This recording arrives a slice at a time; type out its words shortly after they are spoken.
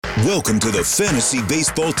Welcome to the Fantasy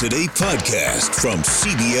Baseball Today podcast from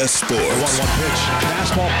CBS Sports. 1-1 pitch.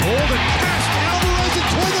 Fastball pulled and passed. Alvarez in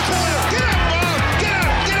toward the corner. Get up, Bob! Get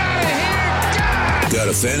up! Get out of here! Got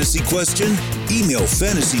a fantasy question? Email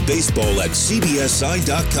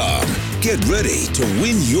fantasybaseball@cbsi.com. Get ready to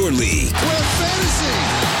win your league. Where fantasy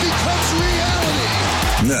becomes reality.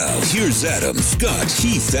 Now, here's Adam, Scott,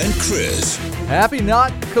 Heath, and Chris. Happy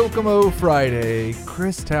Not Kokomo Friday.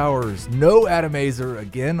 Chris Towers, no Adam Azer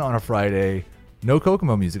again on a Friday. No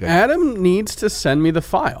Kokomo music. Adam needs to send me the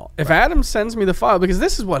file. If Adam sends me the file, because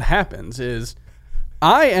this is what happens is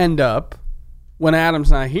I end up, when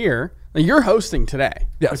Adam's not here, like you're hosting today,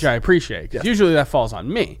 Yes. which I appreciate. 'Cause Yes. usually that falls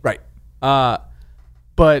on me. Right.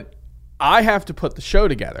 But I have to put the show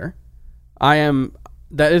together.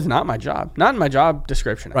 That is not my job. Not in my job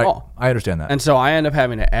description at Right. all. I understand that. And so I end up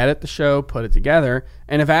having to edit the show, put it together.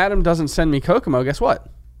 And if Adam doesn't send me Kokomo, guess what?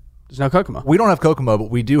 There's no Kokomo. We don't have Kokomo,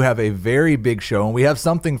 but we do have a very big show, and we have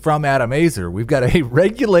something from Adam Azer. We've got a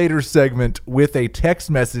regulator segment with a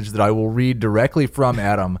text message that I will read directly from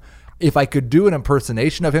Adam. If I could do an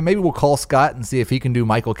impersonation of him, maybe we'll call Scott and see if he can do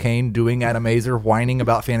Michael Caine doing Adam Azer whining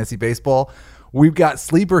about fantasy baseball. We've got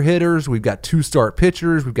sleeper hitters, we've got two-start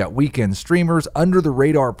pitchers, we've got weekend streamers,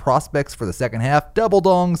 under-the-radar prospects for the second half, double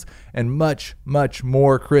dongs, and much, much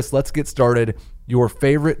more. Chris, let's get started. Your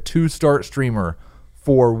favorite two-start streamer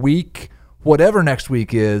for week, whatever next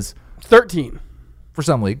week is, 13. for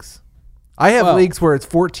some leagues. I have leagues where it's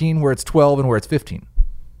 14, where it's 12, and where it's 15.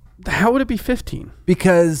 How would it be 15?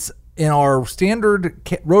 Because in our standard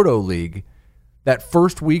Roto league, that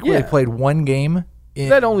first week where Yeah. they played one game,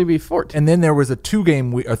 That'd only be 14. and then there was a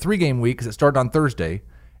 2-game week, a 3-game week because it started on Thursday,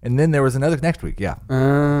 and then there was another next week. Yeah,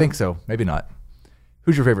 I think so. Maybe not.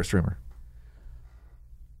 Who's your favorite streamer?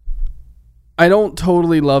 I don't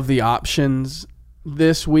totally love the options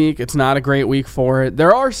this week. It's not a great week for it.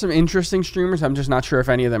 There are some interesting streamers. I'm just not sure if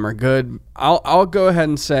any of them are good. I'll go ahead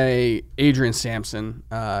and say Adrian Sampson.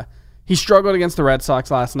 He struggled against the Red Sox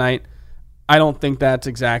last night. I don't think that's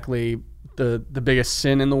exactly the biggest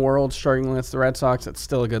sin in the world, struggling against the Red Sox. It's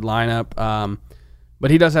still a good lineup. But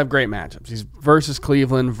he does have great matchups. He's versus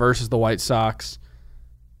Cleveland, versus the White Sox.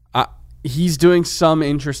 He's doing some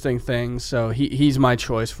interesting things, so he's my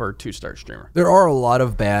choice for a two-star streamer. There are a lot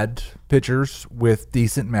of bad pitchers with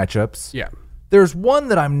decent matchups. Yeah. There's one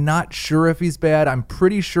that I'm not sure if he's bad. I'm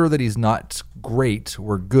pretty sure that he's not great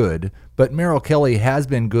or good, but Merrill Kelly has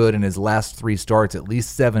been good in his last 3 starts, at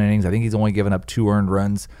least 7 innings. I think he's only given up 2 earned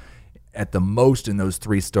runs at the most in those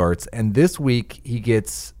 3 starts. And this week he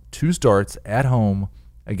gets 2 starts at home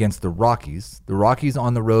against the Rockies. The Rockies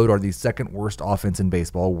on the road are the second worst offense in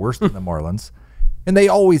baseball, worse than the Marlins. And they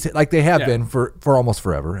always, like they have been for almost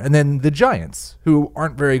forever. And then the Giants, who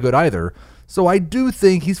aren't very good either. So I do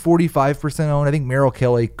think he's 45% owned. I think Merrill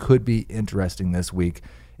Kelly could be interesting this week,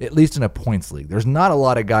 at least in a points league. There's not a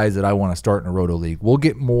lot of guys that I want to start in a Roto league. We'll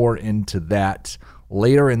get more into that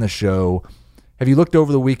later in the show. Have you looked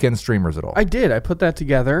over the weekend streamers at all? I did. I put that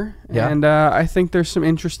together, Yeah. and I think there's some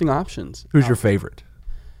interesting options. Who's your favorite?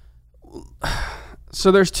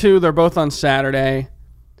 So there's 2. They're both on Saturday.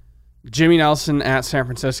 Jimmy Nelson at San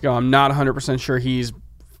Francisco. I'm not 100% sure he's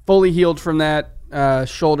fully healed from that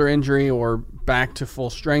shoulder injury or back to full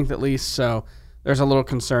strength at least, so there's a little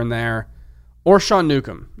concern there. Or Sean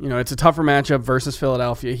Newcomb. It's a tougher matchup versus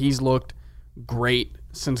Philadelphia. He's looked great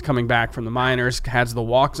since coming back from the minors, has the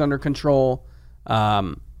walks under control.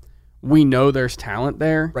 We know there's talent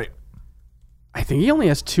there. Right. I think he only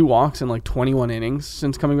has 2 walks in like 21 innings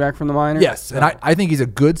since coming back from the minors. Yes, and I think he's a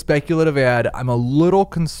good speculative ad. I'm a little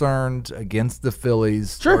concerned against the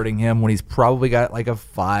Phillies starting him when he's probably got like a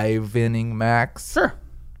 5-inning max. Sure.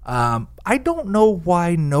 I don't know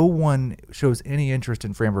why no one shows any interest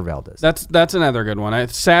in Framber Valdez. That's another good one.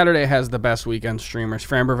 Saturday has the best weekend streamers.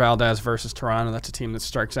 Framber Valdez versus Toronto. That's a team that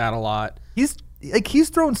strikes out a lot. He's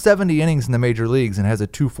thrown 70 innings in the major leagues and has a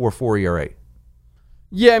 2.44 ERA.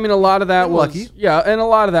 Yeah, I mean a lot of that Been was lucky. and a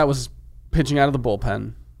lot of that was pitching out of the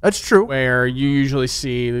bullpen, That's true. where you usually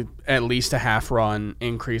see at least a half-run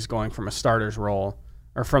increase going from a starter's role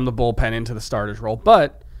or from the bullpen into the starter's role.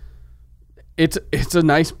 But it's a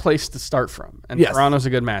nice place to start from, and Yes. Toronto's a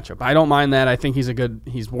good matchup. I don't mind that. I think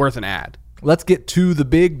he's worth an ad. Let's get to the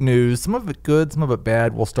big news. Some of it good, some of it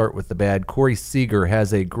bad. We'll start with the bad. Corey Seager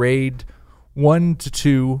has a grade 1 to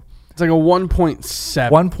 2. It's like a 1.7.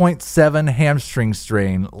 1.7 hamstring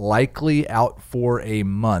strain, likely out for a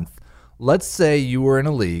month. Let's say you were in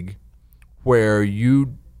a league where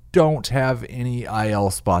you don't have any IL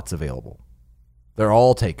spots available. They're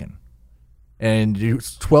all taken. And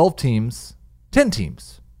 12 teams, 10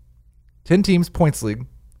 teams. 10 teams, points league,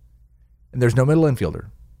 and there's no middle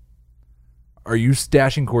infielder. Are you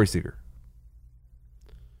stashing Corey Seager?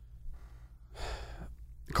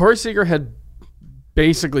 Corey Seager had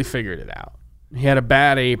basically figured it out. He had a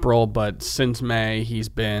bad April, but since May, he's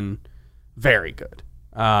been very good.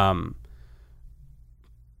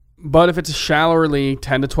 But if it's a shallower league,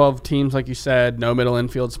 10 to 12 teams, like you said, no middle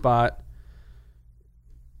infield spot,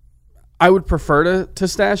 I would prefer to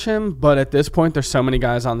stash him. But at this point, there's so many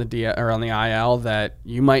guys on the on the IL that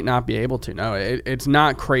you might not be able to. No, it's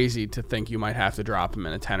not crazy to think you might have to drop him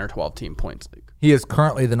in a 10 or 12 team points league. He is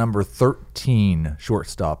currently the number 13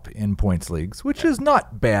 shortstop in points leagues, which is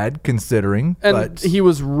not bad considering. And but he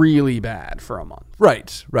was really bad for a month.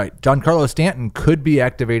 Right. Giancarlo Stanton could be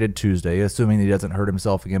activated Tuesday, assuming he doesn't hurt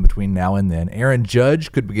himself again between now and then. Aaron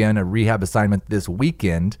Judge could begin a rehab assignment this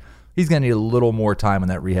weekend. He's going to need a little more time on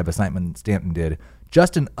that rehab assignment than Stanton did.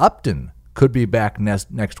 Justin Upton could be back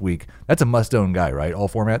next week. That's a must-own guy, right? All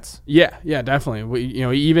formats? Yeah, definitely.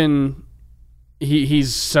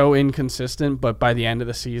 He's so inconsistent, but by the end of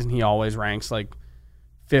the season, he always ranks like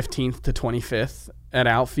 15th to 25th at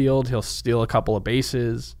outfield. He'll steal a couple of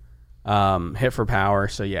bases, hit for power.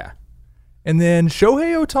 So, yeah. And then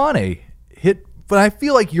Shohei Ohtani hit, but I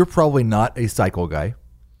feel like you're probably not a cycle guy.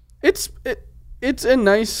 It's a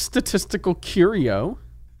nice statistical curio.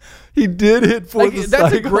 He did hit for the cycle.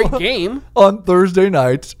 That's a great game. On Thursday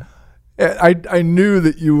night. I knew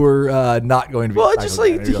that you were not going to be. Well, just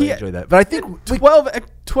like I really enjoyed that, but I think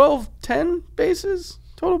 10 bases,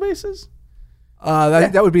 total bases.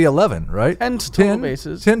 That would be 11, right? 10 total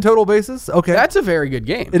bases. 10 total bases. Okay, that's a very good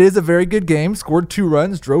game. It is a very good game. Scored 2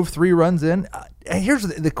 runs, drove 3 runs in. Here's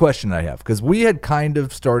the question I have, because we had kind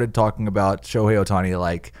of started talking about Shohei Ohtani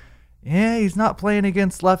like, yeah, he's not playing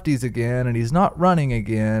against lefties again, and he's not running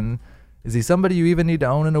again. Is he somebody you even need to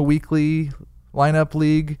own in a weekly lineup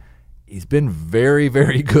league? He's been very,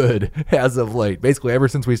 very good as of late. Basically, ever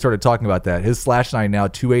since we started talking about that. His /9 now,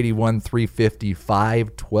 281, 350,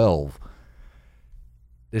 512.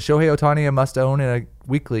 Is Shohei Ohtani a must-own in a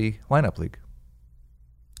weekly lineup league?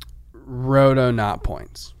 Roto, not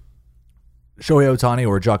points. Shohei Ohtani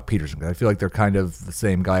or Jock Peterson? I feel like they're kind of the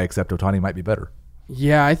same guy, except Ohtani might be better.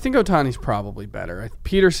 Yeah, I think Ohtani's probably better.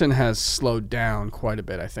 Peterson has slowed down quite a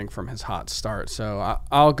bit, I think, from his hot start. So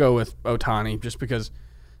I'll go with Ohtani just because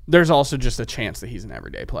there's also just a chance that he's an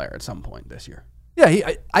everyday player at some point this year.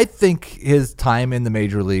 Yeah, I think his time in the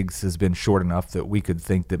major leagues has been short enough that we could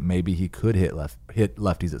think that maybe he could hit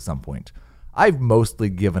lefties at some point. I've mostly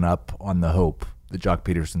given up on the hope that Jock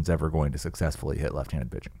Peterson's ever going to successfully hit left-handed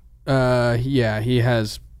pitching. Yeah, he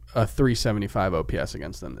has a 375 OPS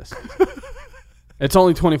against them this season. It's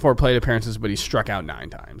only 24 plate appearances, but he struck out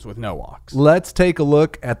 9 times with no walks. Let's take a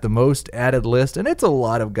look at the most added list, and it's a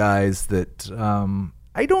lot of guys that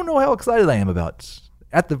I don't know how excited I am about.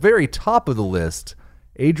 At the very top of the list,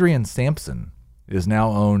 Adrian Sampson is now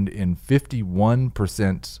owned in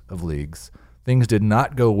 51% of leagues. Things did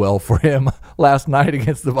not go well for him last night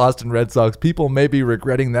against the Boston Red Sox. People may be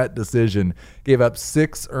regretting that decision. Gave up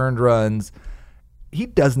 6 earned runs. He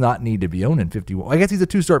does not need to be owned in 51. I guess he's a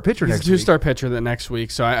 2-start pitcher next week. He's a 2-star pitcher the next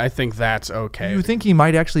week, so I think that's okay. Do you think he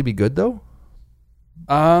might actually be good, though?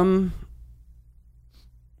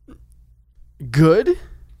 Good?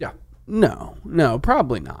 Yeah. No,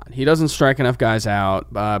 probably not. He doesn't strike enough guys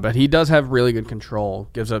out, but he does have really good control,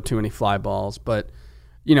 gives up too many fly balls. But,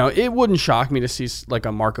 it wouldn't shock me to see like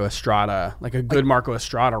a Marco Estrada, like a good Marco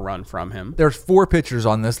Estrada run from him. There's 4 pitchers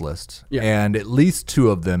on this list, yeah, and at least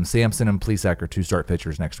 2 of them, Sampson and Plesac, are 2-start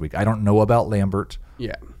pitchers next week. I don't know about Lambert.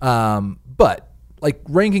 Yeah. But like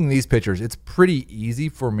ranking these pitchers, it's pretty easy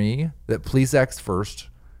for me that Plesac's first,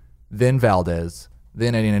 then Valdez,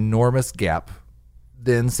 then an enormous gap,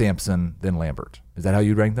 then Sampson, then Lambert. Is that how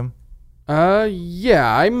you'd rank them?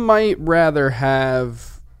 Yeah, I might rather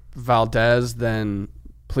have Valdez than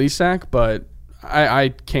Plesac, but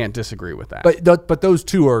I can't disagree with that. But those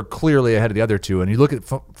 2 are clearly ahead of the other 2. And you look at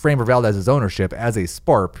Framber Valdez's ownership as a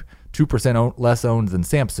SPARP, 2% less owned than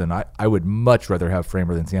Sampson. I would much rather have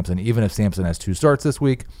Framber than Sampson, even if Sampson has 2 starts this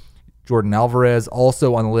week. Jordan Alvarez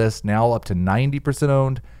also on the list, now up to 90%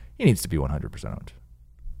 owned. He needs to be 100% owned.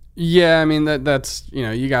 Yeah, I mean that's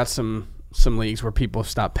you got some leagues where people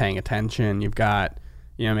stop paying attention. You've got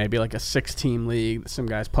maybe like a 6-team league, some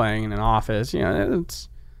guys playing in an office. It's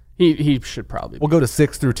he should probably. We'll go to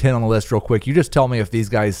 6 through 10 on the list real quick. You just tell me if these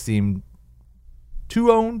guys seem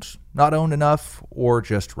too owned, not owned enough, or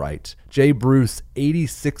just right. Jay Bruce,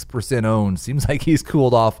 86% owned. Seems like he's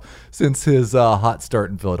cooled off since his hot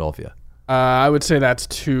start in Philadelphia. I would say that's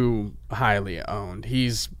too highly owned.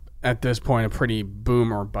 He's at this point a pretty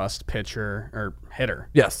boom or bust pitcher or hitter.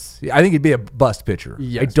 Yes, I think he'd be a bust pitcher.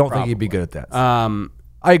 Yes, I don't probably. think he'd be good at that.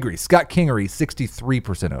 I agree. Scott Kingery,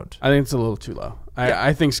 63% owned. I think it's a little too low.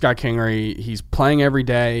 I think Scott Kingery, he's playing every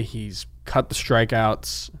day. He's cut the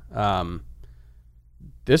strikeouts.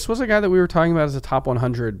 This was a guy that we were talking about as a top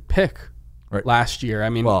 100 pick last year. I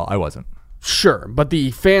mean, well, I wasn't. Sure, but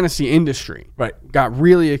the fantasy industry got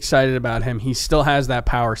really excited about him. He still has that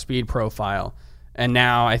power speed profile. And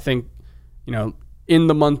now I think, in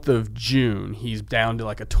the month of June, he's down to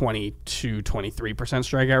like a 22, 23%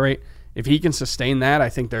 strikeout rate. If he can sustain that, I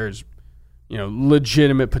think there's,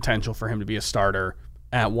 legitimate potential for him to be a starter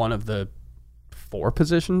at one of the 4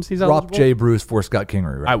 positions he's eligible. Drop Jay Bruce for Scott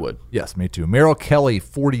Kingery, right? I would. Yes, me too. Merrill Kelly,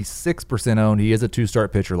 46% owned. He is a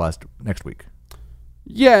 2-start pitcher next week.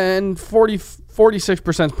 Yeah, and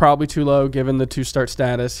 46% is probably too low given the 2-start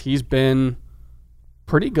status. He's been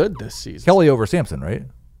pretty good this season. Kelly over Sampson, right?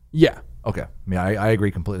 Yeah. Okay. I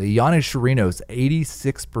agree completely. Giannis Chirinos,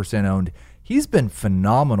 86% owned. He's been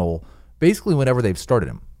phenomenal basically whenever they've started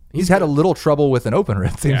him. He's had a little trouble with an opener,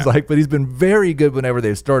 it seems like, but he's been very good whenever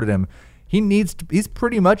they've started him. He's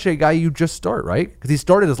pretty much a guy you just start, right? Because he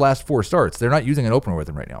started his last 4 starts. They're not using an opener with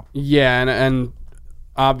him right now. Yeah, and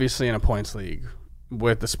obviously in a points league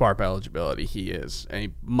with the SPARP eligibility, he is a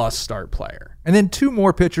must-start player. And then 2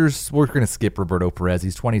 more pitchers. We're going to skip Roberto Perez.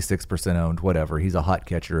 He's 26% owned, whatever. He's a hot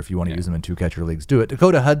catcher. If you want to use him in 2-catcher leagues, do it.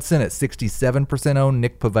 Dakota Hudson at 67% owned.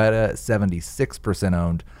 Nick Pivetta at 76%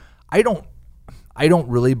 owned. I don't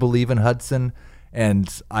really believe in Hudson,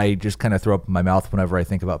 and I just kind of throw up my mouth whenever I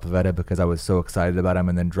think about Pivetta because I was so excited about him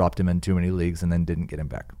and then dropped him in too many leagues and then didn't get him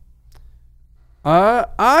back.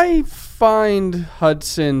 I find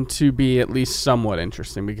Hudson to be at least somewhat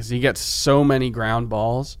interesting because he gets so many ground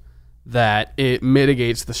balls that it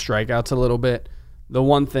mitigates the strikeouts a little bit. The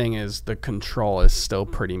one thing is the control is still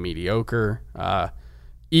pretty mediocre.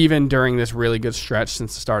 Even during this really good stretch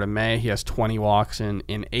since the start of May, he has 20 walks in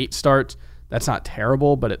 8 starts. That's not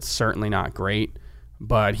terrible, but it's certainly not great.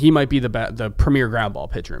 But he might be the premier ground ball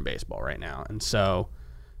pitcher in baseball right now. And so,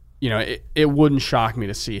 it wouldn't shock me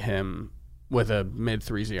to see him with a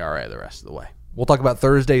mid-3s ERA the rest of the way. We'll talk about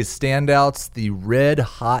Thursday's standouts, the Red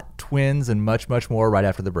Hot Twins, and much, much more right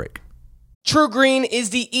after the break. True Green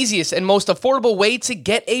is the easiest and most affordable way to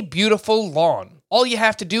get a beautiful lawn. All you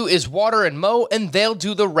have to do is water and mow, and they'll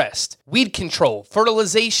do the rest. Weed control,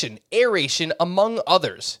 fertilization, aeration, among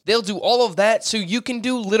others. They'll do all of that so you can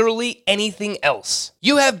do literally anything else.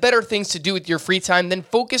 You have better things to do with your free time than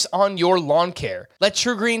focus on your lawn care. Let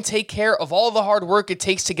True Green take care of all the hard work it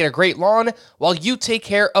takes to get a great lawn, while you take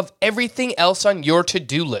care of everything else on your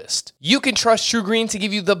to-do list. You can trust True Green to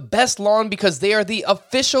give you the best lawn because they are the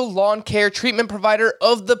official lawn care treatment provider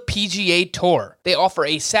of the PGA Tour. They offer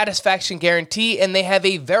a satisfaction guarantee, and they have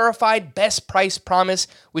a verified best price promise,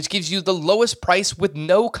 which gives you the lowest price with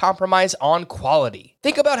no compromise on quality.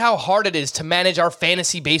 Think about how hard it is to manage our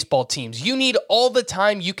fantasy baseball teams. You need all the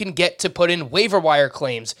time you can get to put in waiver wire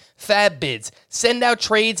claims, fab bids, send out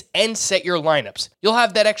trades, and set your lineups. You'll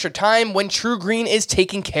have that extra time when True Green is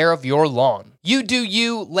taking care of your lawn. You do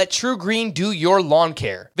you, let True Green do your lawn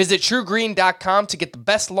care. Visit truegreen.com to get the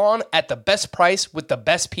best lawn at the best price with the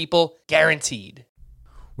best people guaranteed.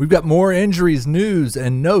 We've got more injuries, news,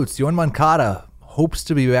 and notes. Yoan Moncada hopes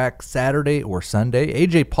to be back Saturday or Sunday.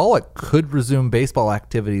 A.J. Pollock could resume baseball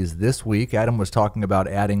activities this week. Adam was talking about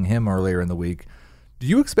adding him earlier in the week. Do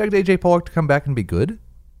you expect A.J. Pollock to come back and be good?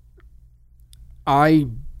 I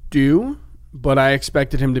do, but I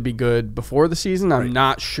expected him to be good before the season. I'm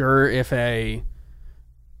not sure if an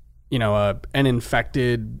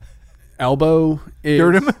infected elbow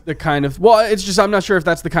is the kind of... Well, it's just I'm not sure if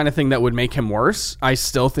that's the kind of thing that would make him worse. I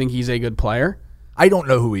still think he's a good player. I don't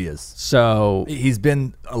know who he is. So he's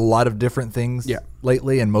been a lot of different things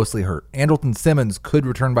lately and mostly hurt. Andrelton Simmons could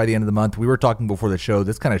return by the end of the month. We were talking before the show.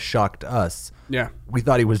 This kind of shocked us. Yeah. We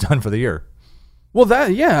thought he was done for the year. Well,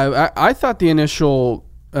 I thought the initial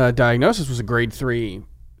diagnosis was a grade 3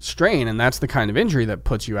 strain, and that's the kind of injury that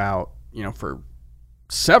puts you out, for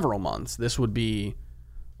several months. This would be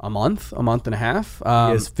a month and a half.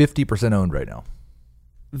 He is 50% owned right now.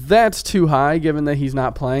 That's too high given that he's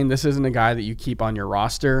not playing. This isn't a guy that you keep on your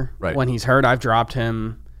roster when he's hurt. I've dropped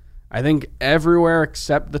him, I think, everywhere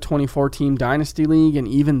except the 24-team Dynasty League, and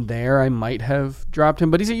even there I might have dropped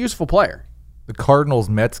him, but he's a useful player. The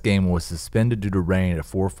Cardinals-Mets game was suspended due to rain at a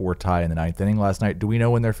 4-4 tie in the 9th inning last night. Do we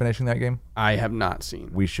know when they're finishing that game? I have not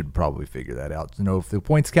seen. We should probably figure that out to know if the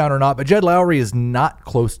points count or not, but Jed Lowry is not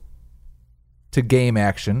close to game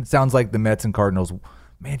action. Sounds like the Mets and Cardinals,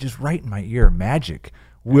 man, just right in my ear, magic.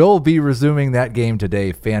 Will be resuming that game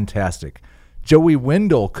today. Fantastic. Joey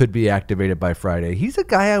Wendell could be activated by Friday. He's a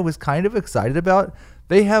guy I was kind of excited about.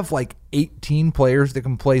 They have like 18 players that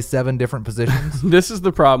can play 7 different positions. This is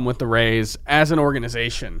the problem with the Rays as an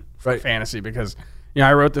organization for Right. fantasy, because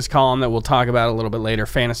I wrote this column that we'll talk about a little bit later,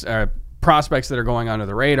 fantasy prospects that are going under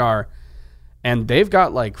the radar, and they've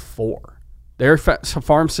got like 4. Their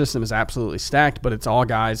farm system is absolutely stacked, but it's all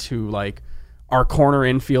guys who like are corner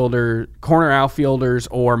outfielders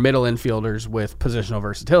or middle infielders with positional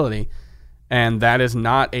versatility, and that is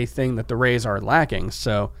not a thing that the Rays are lacking.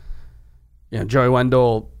 So, Joey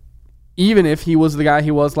Wendell, even if he was the guy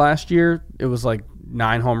he was last year, it was like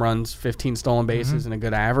 9 home runs, 15 stolen bases, and a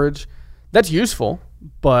good average. That's useful,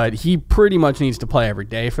 but he pretty much needs to play every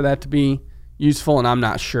day for that to be useful, and I'm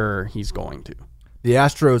not sure he's going to. The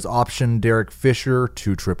Astros optioned Derek Fisher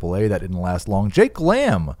to AAA. That didn't last long. Jake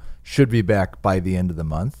Lamb should be back by the end of the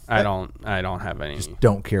month. I don't have any.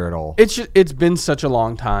 Don't care at all. It's been such a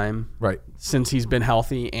long time, Right. since he's been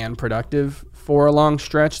healthy and productive for a long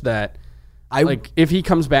stretch that if he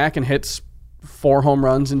comes back and hits 4 home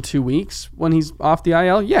runs in 2 weeks when he's off the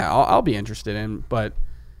IL, I'll be interested in, but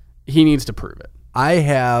he needs to prove it. I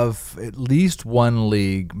have at least 1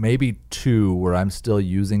 league, maybe 2, where I'm still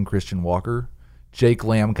using Christian Walker. Jake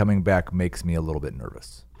Lamb coming back makes me a little bit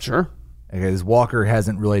nervous. Sure. Because Walker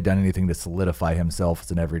hasn't really done anything to solidify himself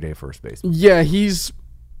as an everyday first baseman. Yeah,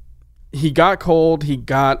 he got cold. He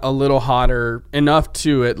got a little hotter, enough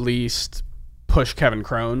to at least push Kevin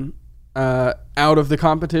Cron out of the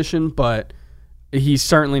competition, but he's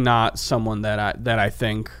certainly not someone that I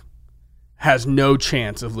think has no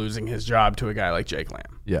chance of losing his job to a guy like Jake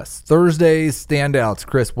Lamb. Yes. Thursday's standouts.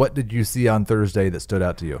 Chris, what did you see on Thursday that stood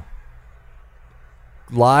out to you?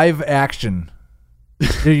 Live action.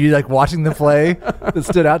 Did you like watching the play that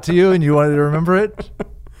stood out to you and you wanted to remember it?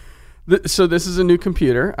 So this is a new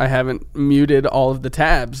computer. I haven't muted all of the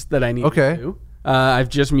tabs that I need to do. I've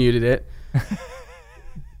just muted it.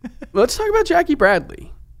 Let's talk about Jackie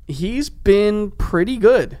Bradley. He's been pretty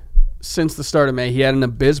good since the start of May. He had an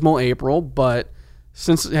abysmal April, but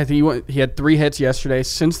since he had 3 hits yesterday,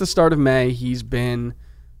 since the start of May, he's been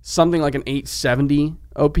something like an 870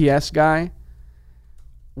 OPS guy.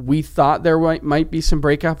 We thought there might be some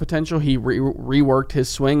breakout potential. He reworked his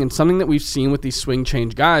swing, and something that we've seen with these swing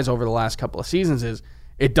change guys over the last couple of seasons is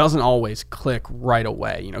it doesn't always click right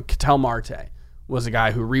away. Ketel Marte was a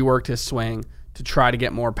guy who reworked his swing to try to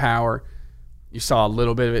get more power. You saw a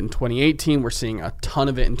little bit of it in 2018. We're seeing a ton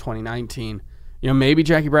of it in 2019. Maybe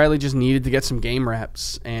Jackie Bradley just needed to get some game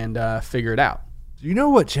reps and figure it out. Do you know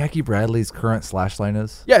what Jackie Bradley's current slash line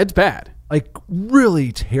is? Yeah, it's bad. Like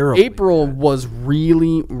really terrible. April was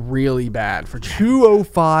really, really bad for Jackie.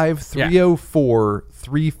 205, 304,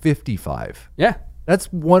 355. Yeah. That's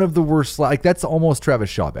one of the worst. Like that's almost Travis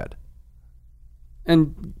Shaw bad.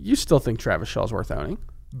 And you still think Travis Shaw's worth owning?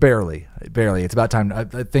 Barely. It's about time. I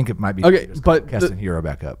think it might be. Okay, just but casting Hero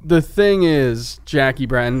back up. The thing is, Jackie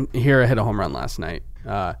Bradley Hero hit a home run last night.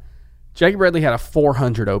 Jackie Bradley had a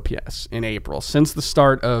 400 OPS in April. Since the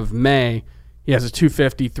start of May, he has a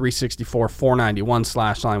 250, 364, 491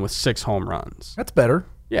 slash line with 6 home runs. That's better.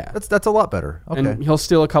 Yeah, that's a lot better. Okay. And he'll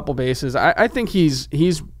steal a couple bases. I think he's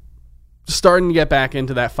starting to get back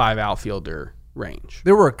into that 5 outfielder range.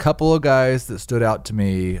 There were a couple of guys that stood out to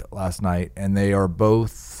me last night, and they are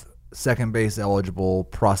both second base eligible,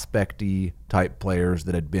 prospecty type players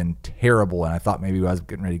that had been terrible, and I thought maybe I was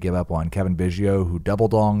getting ready to give up on. Kevin Biggio, who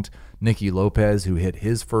double-donged, Nicky Lopez, who hit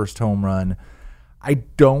his first home run. I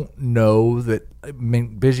don't know that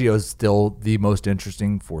Biggio is still the most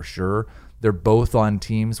interesting for sure. They're both on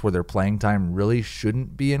teams where their playing time really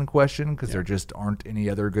shouldn't be in question because there just aren't any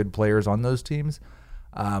other good players on those teams.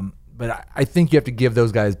 But I think you have to give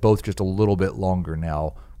those guys both just a little bit longer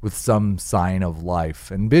now with some sign of life.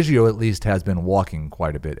 And Biggio at least has been walking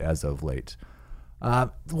quite a bit as of late.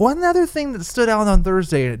 One other thing that stood out on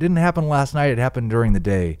Thursday, and it didn't happen last night, it happened during the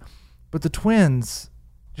day, but the Twins,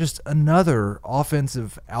 just another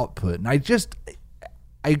offensive output. And I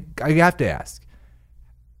have to ask,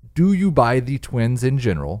 do you buy the Twins in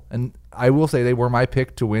general? And I will say they were my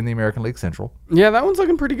pick to win the American League Central. Yeah, that one's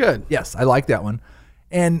looking pretty good. Yes, I like that one.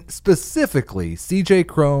 And specifically, C.J.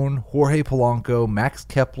 Cron, Jorge Polanco, Max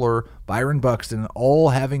Kepler, Byron Buxton, all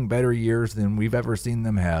having better years than we've ever seen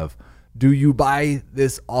them have. Do you buy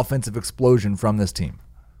this offensive explosion from this team?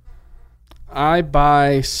 I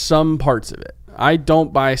buy some parts of it. I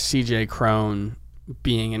don't buy C.J. Cron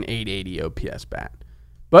being an 880 OPS bat.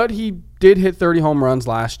 But he did hit 30 home runs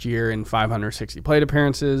last year in 560 plate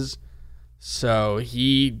appearances. So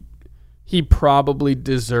he probably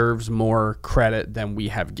deserves more credit than we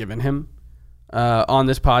have given him on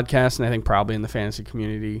this podcast, and I think probably in the fantasy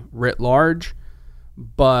community writ large.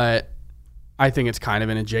 But I think it's kind of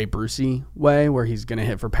in a Jay Brucey way where he's going to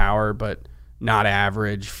hit for power, but not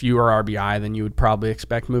average, fewer RBI than you would probably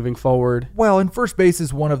expect moving forward. Well, and first base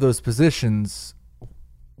is one of those positions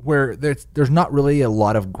where there's not really a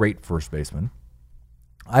lot of great first basemen.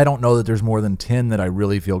 I don't know that there's more than 10 that I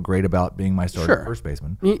really feel great about being my starting first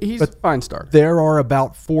baseman. He's a fine starter. There are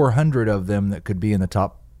about 400 of them that could be in the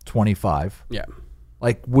top 25. Yeah.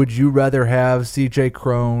 Like, would you rather have C.J.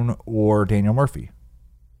 Cron or Daniel Murphy?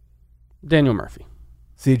 Daniel Murphy.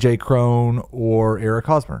 C.J. Cron or Eric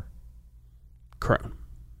Hosmer? Cron.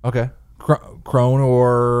 Okay. Cron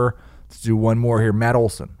or, let's do one more here, Matt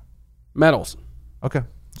Olson. Matt Olson. Okay.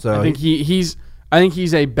 So I think he's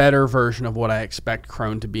a better version of what I expect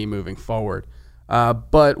Cron to be moving forward.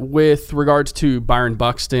 But with regards to Byron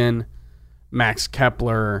Buxton, Max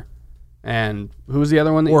Kepler, and who was the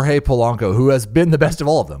other one? Jorge Polanco, who has been the best of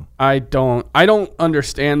all of them. I don't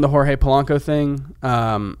understand the Jorge Polanco thing.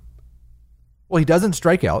 Well, he doesn't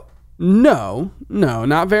strike out. No,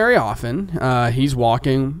 not very often. He's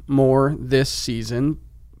walking more this season,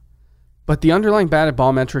 but the underlying batted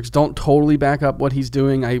ball metrics don't totally back up what he's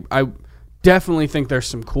doing. I definitely think there's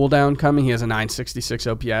some cool down coming. He has a 966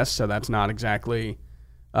 OPS, so that's not exactly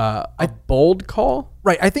a bold call.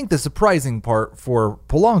 Right. I think the surprising part for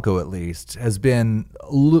Polanco, at least, has been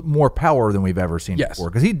more power than we've ever seen before.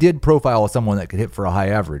 Because he did profile as someone that could hit for a high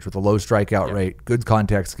average with a low strikeout rate, good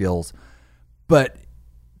contact skills. But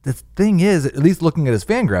the thing is, at least looking at his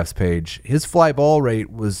Fangraphs page, his fly ball rate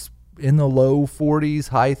was in the low 40s,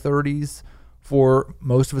 high 30s for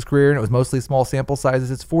most of his career, and it was mostly small sample sizes.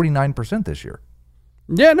 It's 49% this year.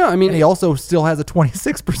 Yeah, no, I mean... And he also still has a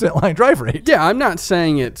 26% line drive rate. Yeah, I'm not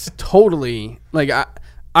saying it's totally... Like,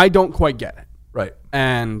 I don't quite get it. Right.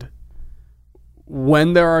 And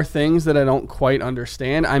when there are things that I don't quite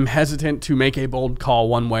understand, I'm hesitant to make a bold call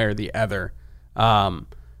one way or the other.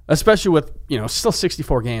 Especially with, still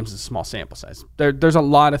 64 games is a small sample size. There's a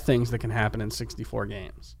lot of things that can happen in 64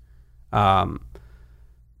 games.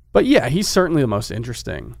 But yeah, he's certainly the most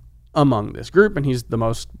interesting among this group, and he's the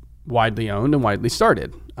most widely owned and widely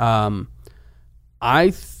started. I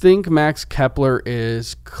think Max Kepler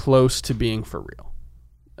is close to being for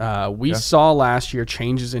real. We saw last year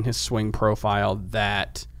changes in his swing profile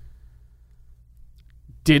that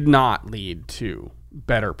did not lead to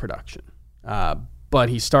better production. But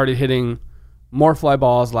he started hitting more fly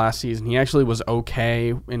balls last season. He actually was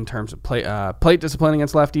okay in terms of plate discipline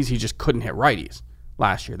against lefties. He just couldn't hit righties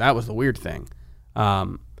last year. That was the weird thing.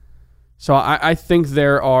 So I think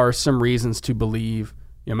there are some reasons to believe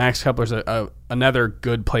Max Kepler's another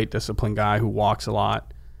good plate discipline guy who walks a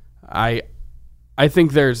lot. I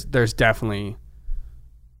think there's definitely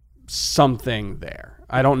something there.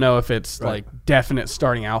 I don't know if it's like definite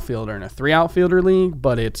starting outfielder in a 3 outfielder league,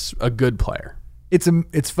 but it's a good player.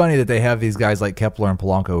 It's funny that they have these guys like Kepler and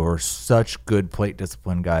Polanco who are such good plate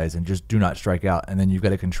discipline guys and just do not strike out, and then you've got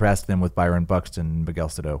to contrast them with Byron Buxton and Miguel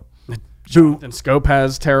Sotto. Jonathan Scope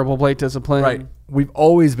has terrible plate discipline. Right. We've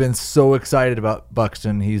always been so excited about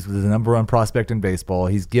Buxton. He's the number one prospect in baseball.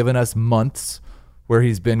 He's given us months where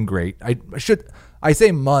he's been great. I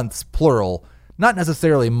say months, plural, not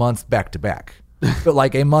necessarily months back to back, but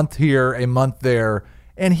like a month here, a month there,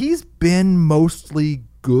 and he's been mostly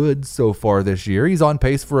good so far this year. He's on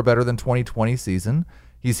pace for a better than 2020 season.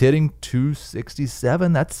 He's hitting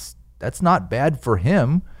 267. That's not bad for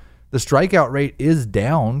him. The strikeout rate is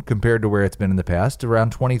down compared to where it's been in the past,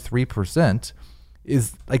 around 23%.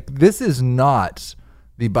 This is not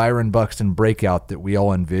the Byron Buxton breakout that we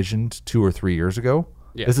all envisioned 2 or 3 years ago.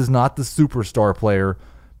 Yeah. This is not the superstar player,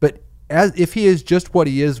 but if he is just what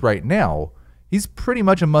he is right now, he's pretty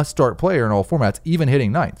much a must-start player in all formats, even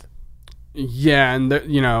hitting 9th. Yeah, and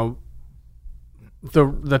the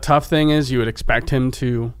tough thing is you would expect him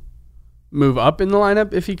to move up in the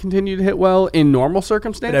lineup if he continued to hit well in normal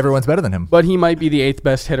circumstances. But everyone's better than him. But he might be the 8th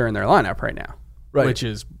best hitter in their lineup right now, which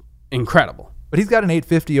is incredible. But he's got an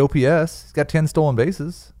 850 OPS. He's got 10 stolen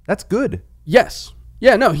bases. That's good. Yes.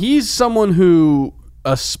 Yeah, no, he's someone who,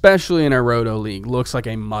 especially in a roto league, looks like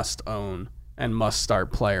a must-own and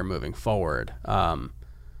must-start player moving forward. And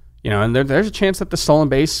there's a chance that the stolen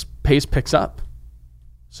base pace picks up.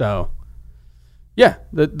 So, yeah,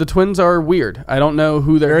 the Twins are weird. I don't know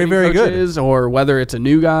who their very coach is or whether it's a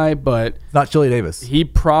new guy, but it's not Chili Davis. He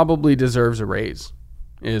probably deserves a raise,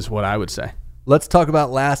 is what I would say. Let's talk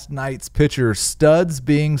about last night's pitchers, studs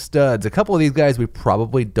being studs. A couple of these guys we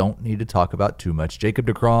probably don't need to talk about too much. Jacob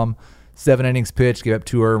deGrom, 7 innings pitched, gave up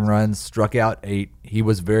 2 earned runs, struck out 8. He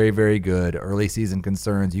was very, very good. Early season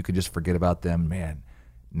concerns, you could just forget about them. Man,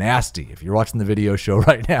 nasty. If you're watching the video show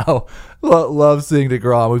right now, love seeing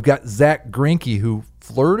deGrom. We've got Zach Greinke, who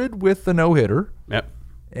flirted with the no-hitter. Yep.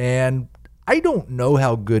 And I don't know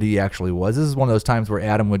how good he actually was. This is one of those times where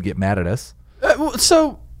Adam would get mad at us.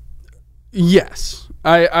 So, yes,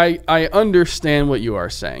 I understand what you are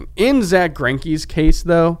saying. In Zach Greinke's case,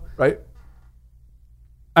 though, Right?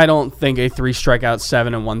 I don't think a 3 strikeout,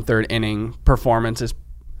 7 1/3 inning performance is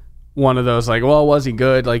one of those like, well, was he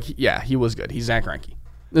good? Like, yeah, he was good. He's Zach Greinke.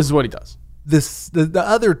 This is what he does. The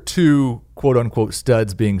other two quote-unquote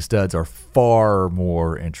studs being studs are far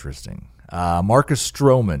more interesting. Marcus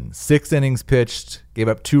Stroman, 6 innings pitched, gave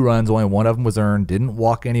up 2 runs, only one of them was earned, didn't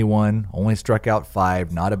walk anyone, only struck out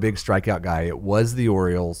 5, not a big strikeout guy. It was the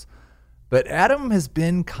Orioles. But Adam has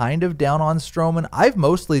been kind of down on Stroman. I've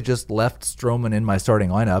mostly just left Stroman in my starting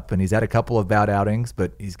lineup, and he's had a couple of bad outings,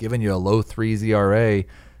 but he's given you a low 3s ERA.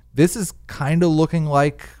 This is kind of looking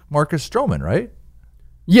like Marcus Stroman, right?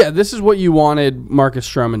 Yeah, this is what you wanted Marcus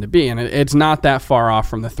Stroman to be, and it's not that far off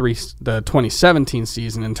from the 2017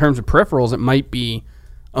 season. In terms of peripherals, it might be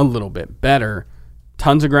a little bit better.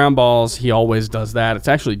 Tons of ground balls. He always does that. It's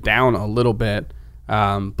actually down a little bit,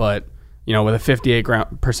 but with a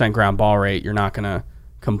 58% ground ball rate, you're not going to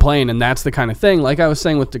complain, and that's the kind of thing, like I was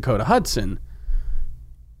saying with Dakota Hudson,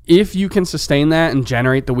 if you can sustain that and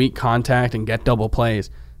generate the weak contact and get double plays,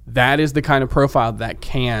 that is the kind of profile that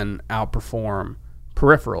can outperform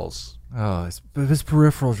peripherals. Oh, his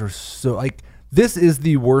peripherals are so like this is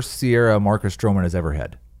the worst Sierra Marcus Stroman has ever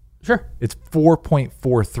had. Sure. It's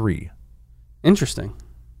 4.43. Interesting.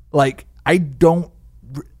 Like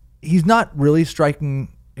he's not really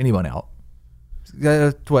striking anyone out.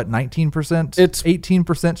 What, 19%? It's 18%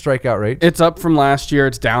 strikeout rate. It's up from last year.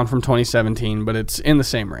 It's down from 2017, but it's in the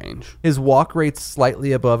same range. His walk rate's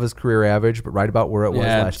slightly above his career average, but right about where it was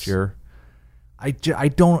last year. I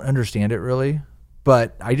don't understand it really,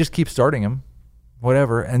 but I just keep starting him,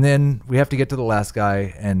 whatever. And then we have to get to the last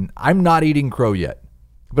guy, and I'm not eating crow yet,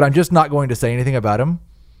 but I'm just not going to say anything about him.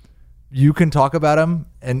 You can talk about him,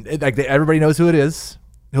 and everybody knows who it is.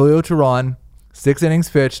 Julio Teheran, 6 innings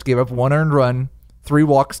pitched, gave up 1 earned run, 3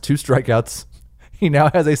 walks, 2 strikeouts. He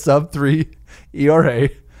now has a sub-3 ERA.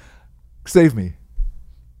 Save me.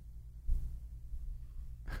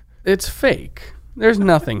 It's fake. There's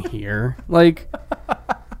nothing here.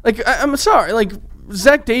 I'm sorry. Like,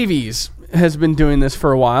 Zach Davies has been doing this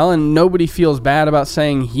for a while, and nobody feels bad about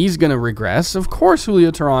saying he's going to regress. Of course,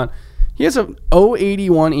 Julio Teheran, he has a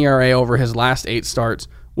 0.81 ERA over his last 8 starts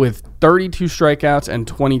with 32 strikeouts and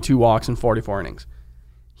 22 walks in 44 innings.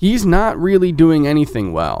 He's not really doing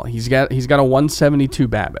anything well. He's got a 172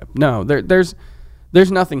 BABIP. No, there's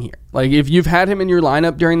nothing here. Like, if you've had him in your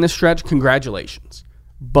lineup during this stretch, congratulations.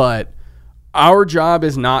 But our job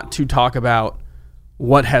is not to talk about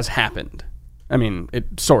what has happened. I mean,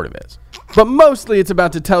 it sort of is. But mostly it's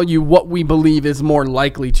about to tell you what we believe is more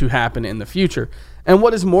likely to happen in the future. And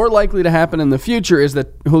what is more likely to happen in the future is that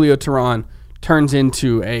Julio Teheran turns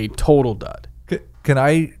into a total dud.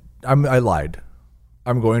 I lied.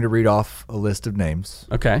 I'm going to read off a list of names.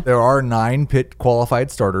 Okay. There are 9 qualified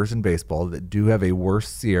starters in baseball that do have a worse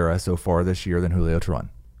Sierra so far this year than Julio Teheran.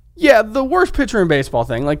 Yeah, the worst pitcher in baseball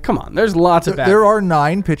thing. Like, come on. There's lots of bad. There are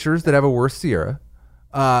 9 pitchers that have a worse Sierra.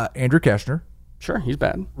 Andrew Kashner. Sure, he's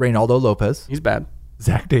bad. Reynaldo Lopez. He's bad.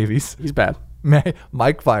 Zach Davies. He's bad.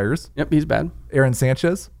 Mike Fiers. Yep, he's bad. Aaron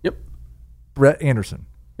Sanchez. Yep. Brett Anderson.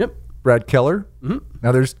 Yep. Brad Keller. Mm-hmm.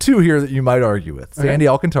 Now, there's 2 here that you might argue with. Okay. Sandy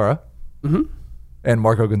Alcantara. Mm-hmm. And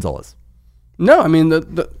Marco Gonzalez. No, I mean, that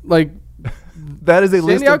is a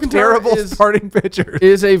list of Alcantara terrible starting pitchers.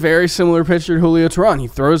 Is a very similar pitcher to Julio Teheran. He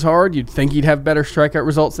throws hard. You'd think he'd have better strikeout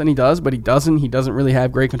results than he does, but he doesn't. He doesn't really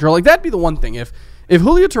have great control. Like, that'd be the one thing. If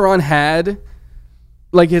Julio Teheran had,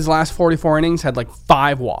 like, his last 44 innings had, like,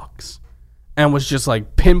 5 walks and was just,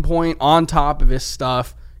 like, pinpoint on top of his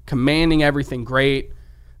stuff, commanding everything great,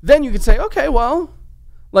 then you could say, okay, well,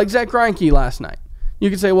 like Zach Greinke last night. You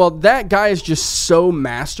could say, well, that guy is just so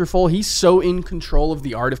masterful. He's so in control of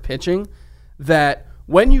the art of pitching that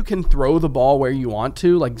when you can throw the ball where you want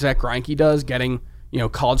to, like Zach Greinke does, getting,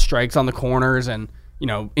 called strikes on the corners and,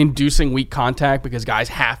 inducing weak contact because guys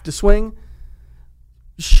have to swing.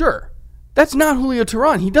 Sure. That's not Julio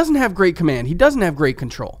Teheran. He doesn't have great command. He doesn't have great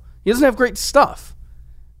control. He doesn't have great stuff.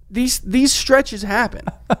 These stretches happen.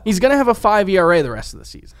 He's going to have a 5 ERA the rest of the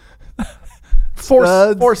season.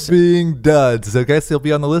 Studs being duds. I guess he'll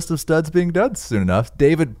be on the list of studs being duds soon enough.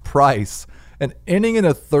 David Price, an inning and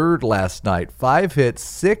a third last night. 5 hits,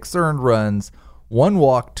 6 earned runs, 1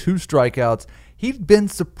 walk, 2 strikeouts. He's been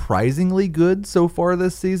surprisingly good so far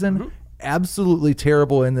this season. Mm-hmm. Absolutely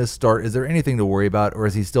terrible in this start. Is there anything to worry about, or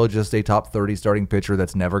is he still just a top 30 starting pitcher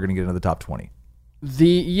that's never going to get into the top 20?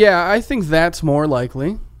 I think that's more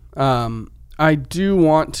likely. I do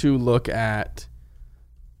want to look at,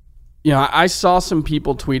 I saw some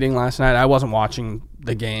people tweeting last night. I wasn't watching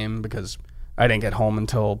the game because I didn't get home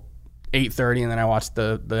until 8:30, and then I watched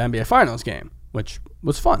the NBA Finals game, which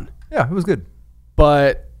was fun. Yeah, it was good.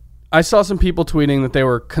 But I saw some people tweeting that they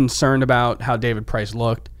were concerned about how David Price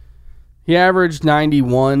looked. He averaged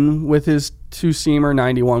 91 with his two-seamer,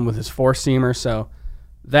 91 with his four-seamer, so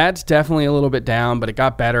that's definitely a little bit down, but it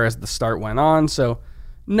got better as the start went on. So,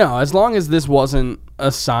 no, as long as this wasn't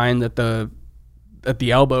a sign that the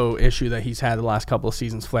elbow issue that he's had the last couple of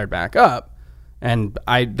seasons flared back up, and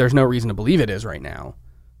there's no reason to believe it is right now,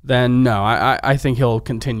 then no, I think he'll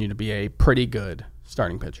continue to be a pretty good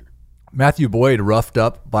starting pitcher. Matthew Boyd roughed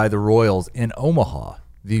up by the Royals in Omaha,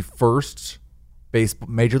 the first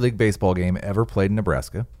Major League Baseball game ever played in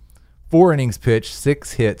Nebraska. 4 innings pitched,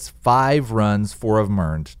 6 hits, 5 runs, 4 of them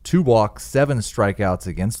earned, 2 walks, 7 strikeouts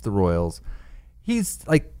against the Royals. He's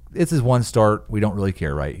like, it's his one start. We don't really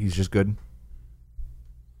care, right? He's just good.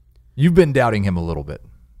 You've been doubting him a little bit.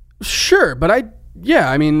 Sure, but I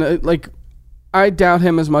doubt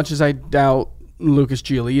him as much as I doubt Lucas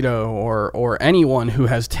Giolito or anyone who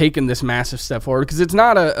has taken this massive step forward, because it's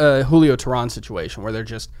not a Julio Teheran situation where they're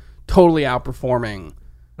just totally outperforming.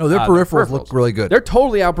 No, their peripherals look really good. They're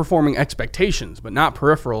totally outperforming expectations, but not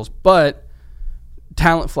peripherals. But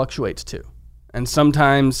talent fluctuates too. And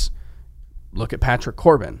sometimes, look at Patrick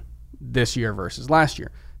Corbin this year versus last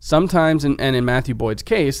year. Sometimes, and in Matthew Boyd's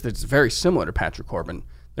case, that's very similar to Patrick Corbin.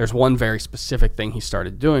 There's one very specific thing he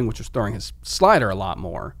started doing, which was throwing his slider a lot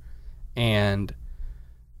more. And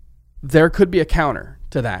there could be a counter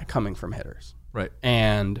to that coming from hitters. Right.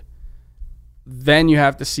 And then you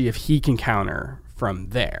have to see if he can counter from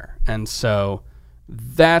there. And so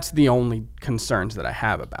that's the only concerns that I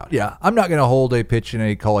have about him. Yeah, I'm not going to hold a pitch in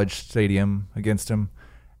a college stadium against him.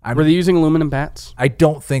 Were they using aluminum bats? I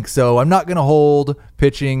don't think so. I'm not going to hold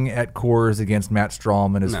pitching at Coors against Matt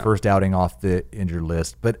Strahm in his first outing off the injured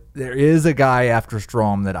list. But there is a guy after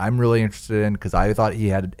Strahm that I'm really interested in because I thought he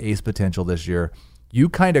had ace potential this year. You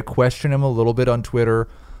kind of question him a little bit on Twitter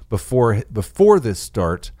before this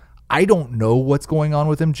start. I don't know what's going on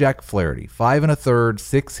with him. Jack Flaherty, 5 1/3,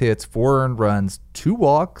 6 hits, 4 earned runs, 2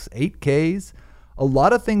 walks, 8 Ks. A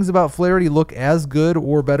lot of things about Flaherty look as good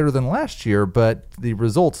or better than last year, but the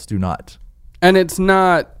results do not. And it's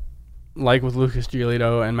not like with Lucas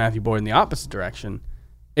Giolito and Matthew Boyd in the opposite direction.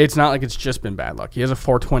 It's not like it's just been bad luck. He has a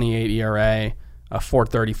 4.28 ERA, a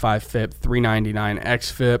 4.35 FIP, 3.99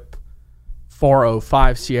 xFIP,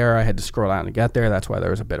 4.05 SIERA. I had to scroll down to get there. That's why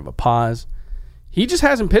there was a bit of a pause. He just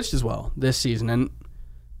hasn't pitched as well this season, and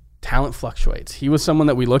talent fluctuates. He was someone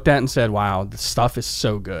that we looked at and said, wow, the stuff is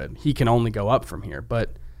so good. He can only go up from here.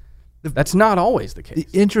 But that's not always the case.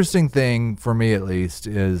 The interesting thing for me, at least,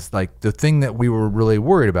 is like the thing that we were really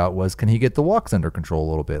worried about was, can he get the walks under control a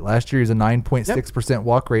little bit? Last year, he's a 9.6%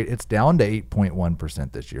 walk rate. It's down to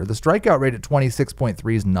 8.1% this year. The strikeout rate at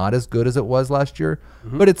 26.3 is not as good as it was last year,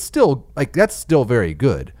 but it's still, like, that's still very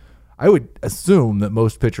good. I would assume that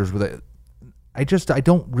most pitchers with it, I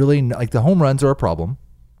don't really know. Like, the home runs are a problem.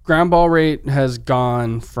 Ground ball rate has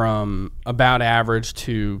gone from about average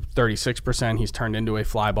to 36%. He's turned into a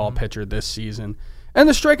fly ball pitcher this season. And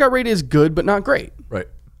the strikeout rate is good, but not great. Right.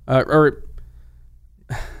 I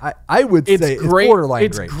would say it's borderline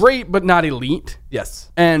great. It's great, but not elite. Yes.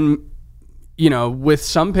 And, with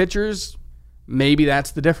some pitchers, maybe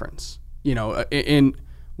that's the difference.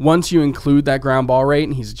 Once you include that ground ball rate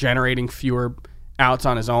and he's generating fewer outs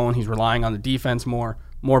on his own, he's relying on the defense more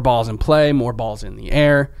balls in play, more balls in the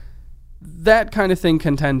air. That kind of thing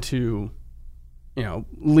can tend to,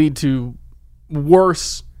 lead to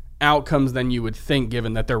worse outcomes than you would think,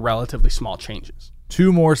 given that they're relatively small changes.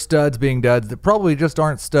 2 more studs being duds that probably just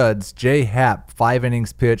aren't studs. Jay Happ, 5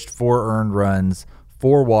 innings pitched, 4 earned runs,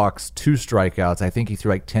 4 walks, 2 strikeouts. I think he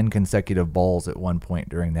threw like 10 consecutive balls at one point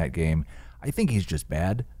during that game. I think he's just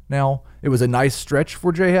bad now. It was a nice stretch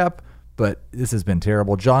for Jay Happ, but this has been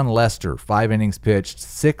terrible. John Lester, 5 innings pitched,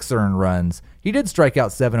 6 earned runs. He did strike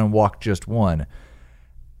out 7 and walk just 1.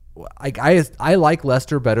 I like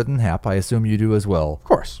Lester better than Happ. I assume you do as well. Of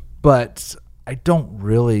course. But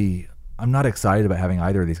I'm not excited about having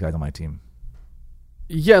either of these guys on my team.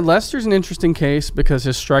 Yeah, Lester's an interesting case because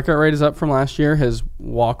his strikeout rate is up from last year, his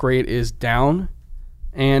walk rate is down,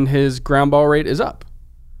 and his ground ball rate is up.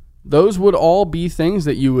 Those would all be things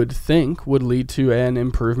that you would think would lead to an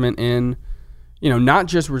improvement in, not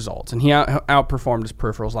just results. And he outperformed his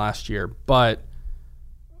peripherals last year, but,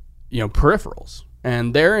 peripherals.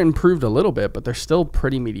 And they're improved a little bit, but they're still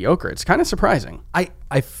pretty mediocre. It's kind of surprising.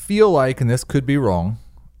 I feel like, and this could be wrong,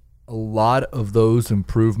 a lot of those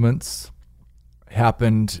improvements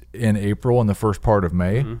happened in April and the first part of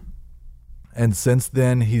May. Mm-hmm. And since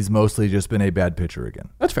then, he's mostly just been a bad pitcher again.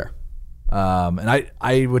 That's fair. And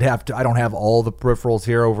I would have to, I don't have all the peripherals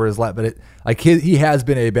here over his lap, but he has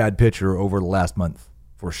been a bad pitcher over the last month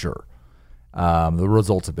for sure. The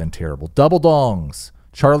results have been terrible. Double dongs.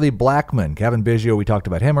 Charlie Blackmon, Kevin Biggio, we talked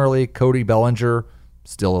about him early. Cody Bellinger,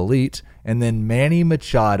 still elite. And then Manny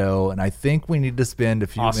Machado. And I think we need to spend a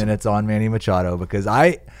few minutes on Manny Machado because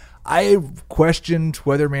I questioned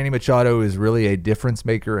whether Manny Machado is really a difference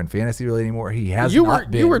maker in fantasy really anymore. He has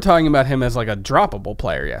not been. You were talking about him as like a droppable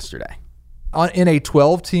player yesterday. In a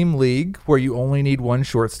 12-team league where you only need one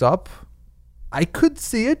shortstop, I could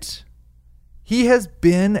see it. He has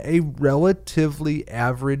been a relatively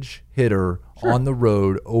average hitter on the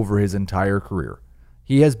road over his entire career.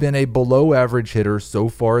 He has been a below-average hitter so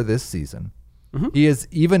far this season. Mm-hmm. He is,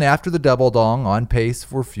 even after the double dong, on pace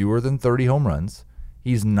for fewer than 30 home runs.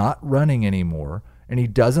 He's not running anymore, and he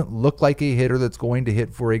doesn't look like a hitter that's going to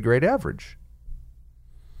hit for a great average.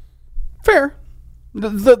 Fair.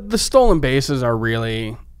 The stolen bases are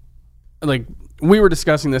really, like, we were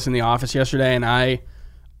discussing this in the office yesterday, and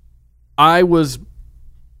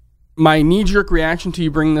my knee-jerk reaction to you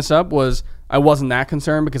bringing this up was I wasn't that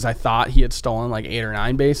concerned because I thought he had stolen like 8 or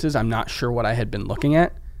 9 bases. I'm not sure what I had been looking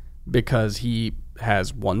at because he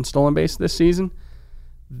has 1 stolen base this season.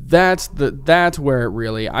 That's where it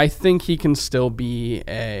really, I think he can still be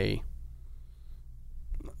a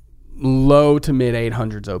low to mid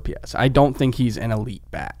 800s OPS. I don't think he's an elite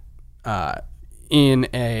bat in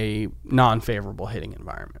a non-favorable hitting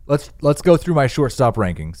environment. Let's go through my shortstop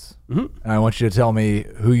rankings. Mm-hmm. And I want you to tell me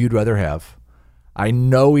who you'd rather have. I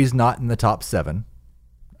know he's not in the top 7,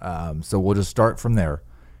 so we'll just start from there.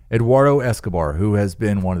 Eduardo Escobar, who has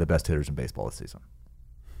been one of the best hitters in baseball this season.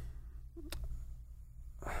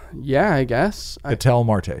 Yeah, I guess. Ketel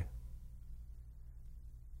Marte.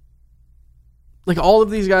 Like all of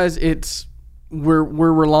these guys, we're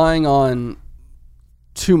relying on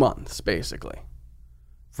 2 months basically.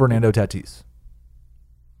 Fernando Tatis.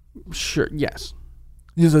 Sure. Yes.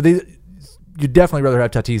 You'd definitely rather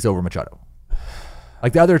have Tatis over Machado.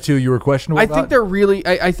 Like the other two, you were questionable about? I think they're really.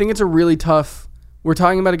 I think it's a really tough. We're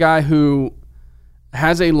talking about a guy who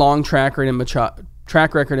has a long track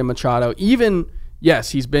record in Machado. Even yes,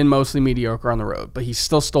 he's been mostly mediocre on the road, but he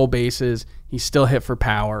still stole bases. He still hit for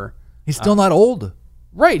power. He's still not old.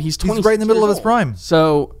 Right. He's right in the middle of his prime.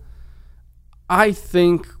 So I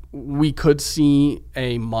think we could see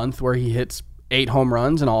a month where he hits 8 home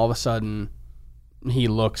runs and all of a sudden he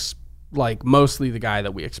looks like mostly the guy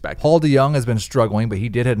that we expect. Paul DeJong has been struggling, but he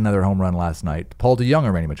did hit another home run last night. Paul DeJong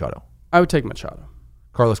or Manny Machado? I would take Machado.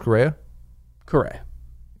 Carlos Correa? Correa.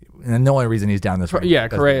 And the only reason he's down this range. Yeah,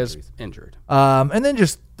 Correa's injured. And then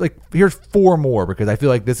just like here's 4 more because I feel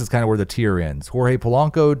like this is kind of where the tier ends. Jorge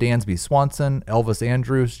Polanco, Dansby Swanson, Elvis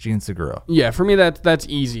Andrus, Gene Segura. Yeah, for me that's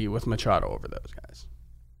easy with Machado over those guys.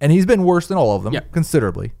 And he's been worse than all of them, yeah,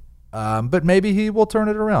 considerably. But maybe he will turn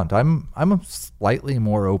it around. I'm slightly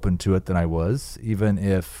more open to it than I was, even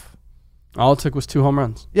if all it took was 2 home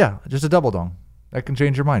runs. Yeah, just a double dong. That can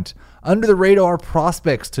change your mind. Under the radar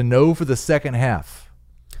prospects to know for the second half.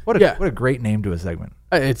 What a great name to a segment.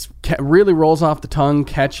 It's really rolls off the tongue,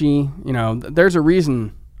 catchy. You know, there's a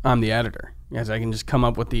reason I'm the editor. Yes, I can just come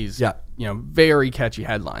up with these, very catchy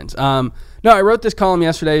headlines. No, I wrote this column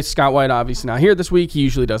yesterday. Scott White obviously not here this week. He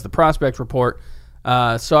usually does the prospect report.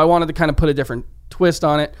 So I wanted to kind of put a different twist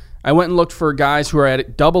on it. I went and looked for guys who are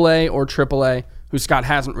at AA or AAA who Scott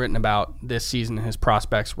hasn't written about this season in his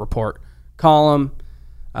prospects report column.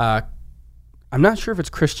 I'm not sure if it's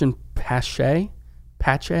Christian Pache.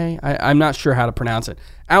 I'm not sure how to pronounce it.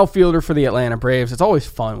 Outfielder for the Atlanta Braves. It's always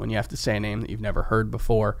fun when you have to say a name that you've never heard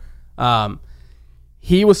before.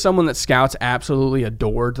 He was someone that scouts absolutely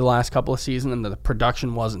adored the last couple of seasons, and the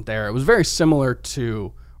production wasn't there. It was very similar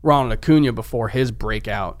to Ronald Acuna before his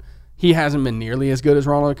breakout. He hasn't been nearly as good as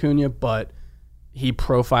Ronald Acuna, but he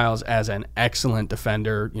profiles as an excellent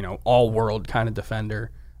defender, all-world kind of defender,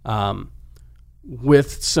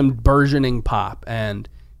 with some burgeoning pop. And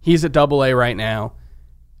he's at AA right now.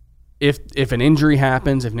 If an injury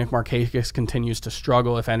happens, if Nick Markakis continues to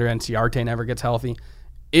struggle, if Ender Enciarte never gets healthy,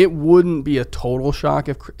 it wouldn't be a total shock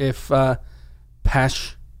if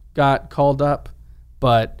Pesh got called up.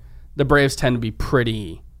 But the Braves tend to be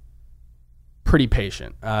pretty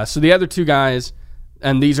patient. So the other 2 guys,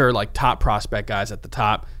 and these are like top prospect guys at the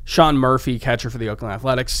top. Sean Murphy, catcher for the Oakland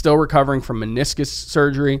Athletics, still recovering from meniscus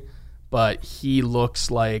surgery, but he looks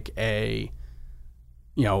like a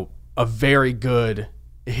very good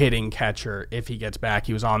hitting catcher if he gets back.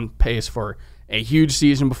 He was on pace for a huge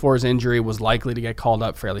season before his injury, was likely to get called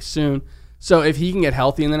up fairly soon. So if he can get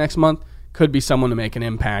healthy in the next month, could be someone to make an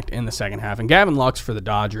impact in the second half. And Gavin Lux for the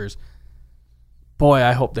Dodgers, boy,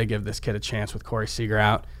 I hope they give this kid a chance with Corey Seager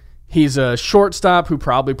out. He's a shortstop who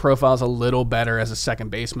probably profiles a little better as a second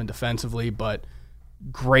baseman defensively, but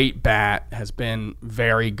great bat, has been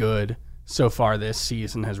very good so far this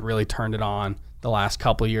season, has really turned it on the last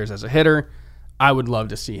couple of years as a hitter. I would love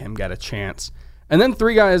to see him get a chance. And then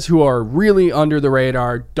three guys who are really under the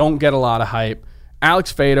radar, don't get a lot of hype.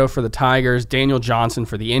 Alex Faedo for the Tigers, Daniel Johnson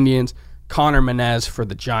for the Indians, Connor Menez for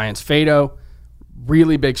the Giants. Faedo,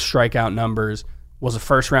 really big strikeout numbers, was a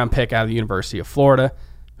first-round pick out of the University of Florida,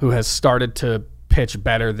 who has started to pitch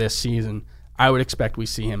better this season. I would expect we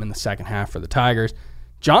see him in the second half for the Tigers.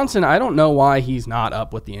 Johnson, I don't know why he's not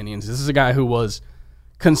up with the Indians. This is a guy who was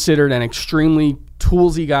considered an extremely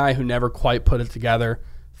toolsy guy who never quite put it together.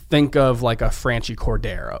 Think of like a Franchi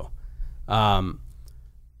Cordero.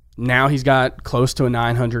 Now he's got close to a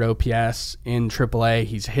 900 OPS in AAA.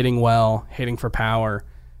 He's hitting well, hitting for power.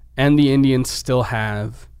 And the Indians still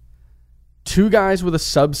have two guys with a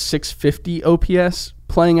sub 650 OPS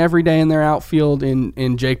playing every day in their outfield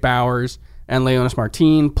in Jake Bowers and Leonis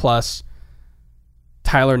Martin, plus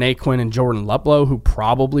Tyler Naquin and Jordan Luplow, who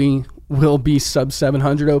probably will be sub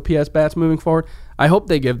 700 OPS bats moving forward. I hope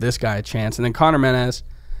they give this guy a chance. And then Connor Menez,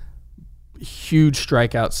 huge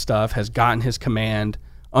strikeout stuff, has gotten his command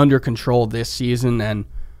under control this season and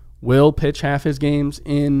will pitch half his games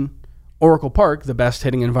in Oracle Park, the best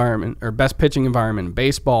hitting environment or best pitching environment in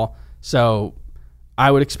baseball. So I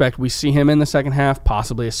would expect we see him in the second half,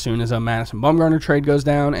 possibly as soon as a Madison Bumgarner trade goes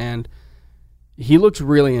down. And he looks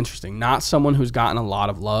really interesting. Not someone who's gotten a lot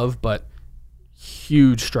of love, but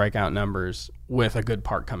huge strikeout numbers with a good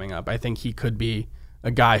part coming up. I think he could be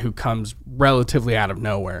a guy who comes relatively out of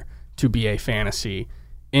nowhere to be a fantasy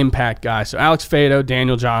impact guy. So Alex Faedo,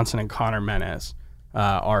 Daniel Johnson, and Connor Menez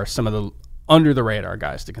are some of the under-the-radar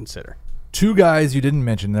guys to consider. Two guys you didn't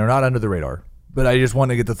mention. They're not under the radar, but I just want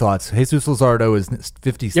to get the thoughts. Jesus Luzardo is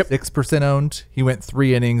 56% owned. He went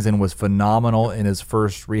 3 innings and was phenomenal in his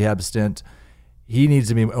first rehab stint. He needs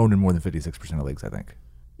to be owned in more than 56% of leagues, I think.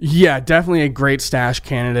 Yeah, definitely a great stash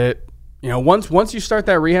candidate. You know, once you start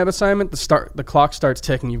that rehab assignment, the clock starts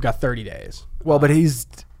ticking. You've got 30 days. Well, but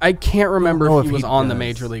I can't remember if he was on the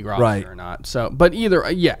major league roster or not. So, but either,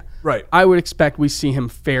 right. I would expect we see him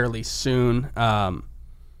fairly soon.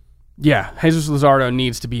 Jesus Luzardo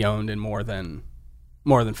needs to be owned in more than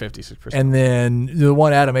 56%. And then the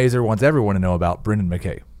one Adam Azer wants everyone to know about, Brendan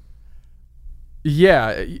McKay.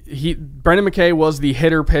 Yeah, Brendan McKay was the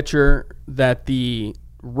hitter pitcher that the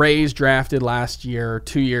Rays drafted last year,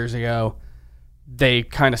 2 years ago. They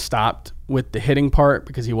kind of stopped with the hitting part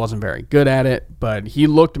because he wasn't very good at it, but he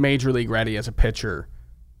looked major league ready as a pitcher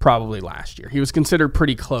probably last year. He was considered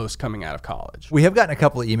pretty close coming out of college. We have gotten a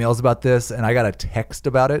couple of emails about this, and I got a text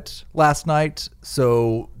about it last night.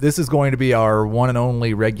 So this is going to be our one and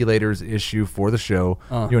only Regulators issue for the show.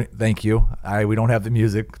 Thank you. We don't have the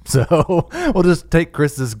music, so we'll just take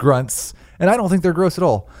Chris's grunts, and I don't think they're gross at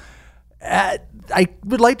all. I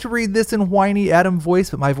would like to read this in whiny Adam voice,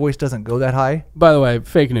 but my voice doesn't go that high. By the way,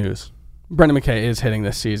 fake news. Brendan McKay is hitting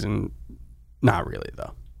this season. Not really,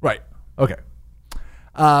 though. Right. Okay.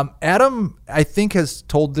 Adam, I think, has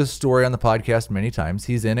told this story on the podcast many times.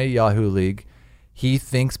 He's in a Yahoo League. He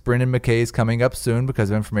thinks Brendan McKay is coming up soon because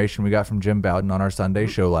of information we got from Jim Bowden on our Sunday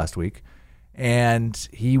show last week. And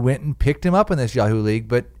he went and picked him up in this Yahoo League,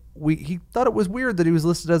 but he thought it was weird that he was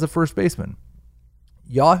listed as a first baseman.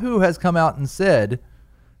 Yahoo has come out and said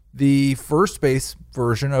the first base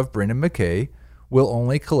version of Brendan McKay will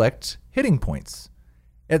only collect hitting points.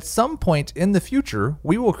 At some point in the future,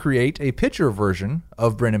 we will create a pitcher version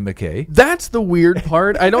of Brendan McKay. That's the weird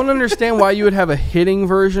part. I don't understand why you would have a hitting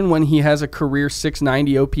version when he has a career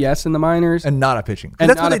 690 OPS in the minors. And not a pitching. And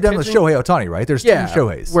that's what they've done with Shohei Ohtani, right? There's 2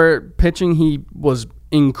 Shoheis. Where pitching, he was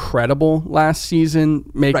incredible last season,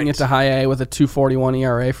 making it to high A with a 2.41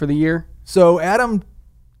 ERA for the year. So Adam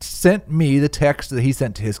sent me the text that he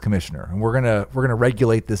sent to his commissioner, and we're gonna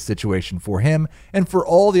regulate this situation for him and for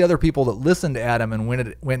all the other people that listened to Adam and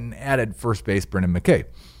went and added first base Brendan McKay.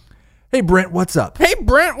 Hey Brent, what's up? Hey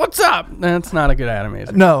Brent, what's up? That's not a good Adam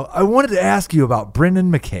Azer. No, I wanted to ask you about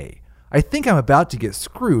Brendan McKay. I think I'm about to get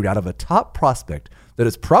screwed out of a top prospect that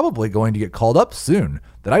is probably going to get called up soon,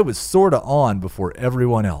 that I was sorta on before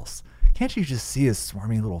everyone else. Can't you just see his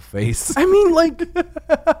swarmy little face? I mean, like,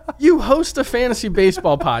 you host a fantasy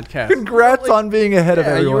baseball podcast. Congrats on being ahead of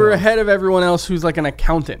everyone. You were else. ahead of everyone else who's like an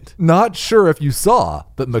accountant. Not sure if you saw,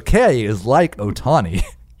 but McKay is like Ohtani.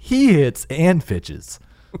 He hits and pitches.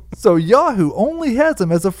 So Yahoo only has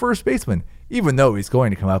him as a first baseman, even though he's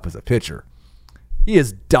going to come up as a pitcher. He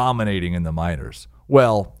is dominating in the minors.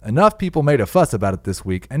 Well, enough people made a fuss about it this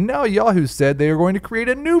week, and now Yahoo said they are going to create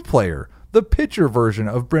a new player, the pitcher version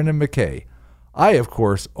of Brendan McKay. I, of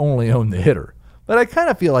course, only own the hitter, but I kind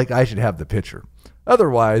of feel like I should have the pitcher.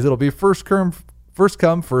 Otherwise, it'll be first come,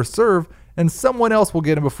 first serve, and someone else will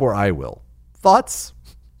get him before I will. Thoughts?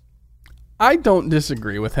 I don't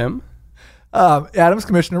disagree with him. Adams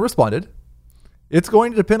commissioner responded, "It's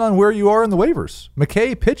going to depend on where you are in the waivers.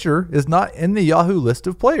 McKay pitcher is not in the Yahoo list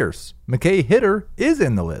of players. McKay hitter is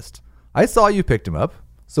in the list. I saw you picked him up.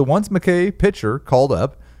 So once McKay pitcher called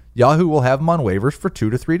up, Yahoo will have him on waivers for 2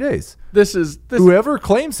 to 3 days. Whoever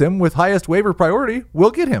claims him with highest waiver priority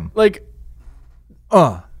will get him." Like,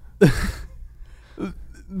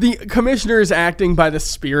 the commissioner is acting by the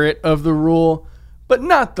spirit of the rule, but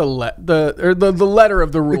not the letter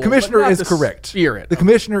of the rule. The commissioner is correct. Spirit. The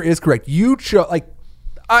commissioner is correct. You chose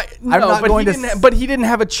but he didn't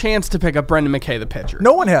have a chance to pick up Brendan McKay, the pitcher.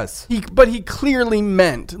 No one has. But he clearly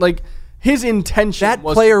meant, like, his intention. That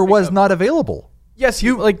player was not available. Yes,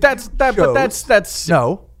 that's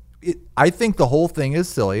no. I think the whole thing is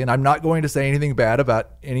silly, and I'm not going to say anything bad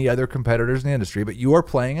about any other competitors in the industry, but you are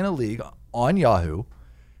playing in a league on Yahoo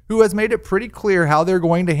who has made it pretty clear how they're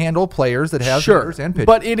going to handle players that have hitters and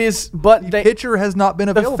pitchers. But the pitcher has not been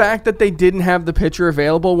available. The fact that they didn't have the pitcher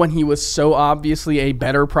available when he was so obviously a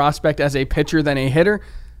better prospect as a pitcher than a hitter,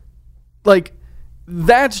 like,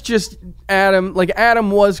 that's just Adam. Like,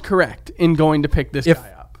 Adam was correct in going to pick this guy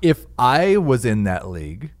up. If I was in that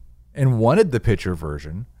league and wanted the pitcher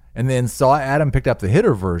version and then saw Adam picked up the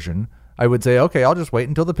hitter version, I would say, okay, I'll just wait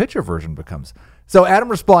until the pitcher version becomes. So Adam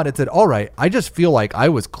responded, said, all right, I just feel like I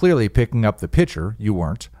was clearly picking up the pitcher, you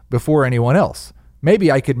weren't, before anyone else.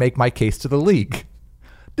 Maybe I could make my case to the league.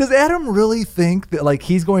 Does Adam really think that, like,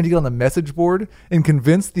 he's going to get on the message board and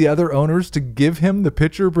convince the other owners to give him the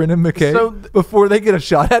pitcher, Brendan McKay, before they get a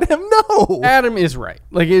shot at him? No. Adam is right.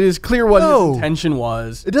 Like, it is clear what his intention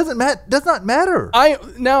was. It does not matter.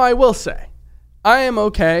 I will say, I am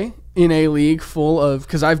okay in a league full of,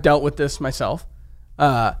 because I've dealt with this myself.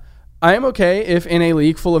 I am okay if in a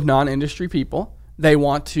league full of non-industry people, they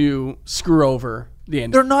want to screw over the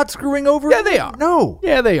industry. They're not screwing over. Yeah, they are. No.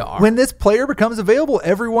 Yeah, they are. When this player becomes available,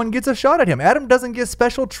 everyone gets a shot at him. Adam doesn't get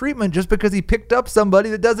special treatment just because he picked up somebody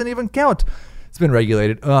that doesn't even count. It's been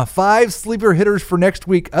regulated. 5 sleeper hitters for next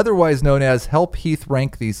week, otherwise known as help Heath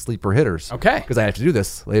rank these sleeper hitters. Okay. Because I have to do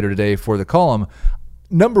this later today for the column.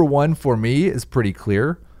 Number 1 for me is pretty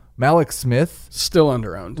clear. Malik Smith still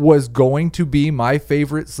underowned. Was going to be my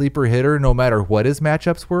favorite sleeper hitter no matter what his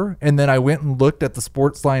matchups were. And then I went and looked at the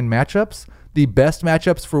Sportsline matchups. The best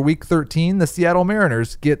matchups for week 13, the Seattle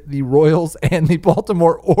Mariners get the Royals and the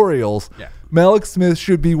Baltimore Orioles. Yeah. Malik Smith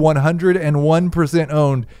should be 101%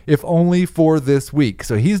 owned, if only for this week.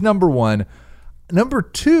 So he's number 1. Number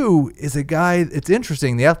 2 is a guy, it's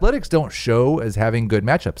interesting. The Athletics don't show as having good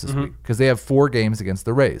matchups this week because they have 4 games against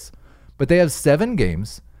the Rays. But they have 7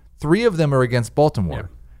 games. 3 of them are against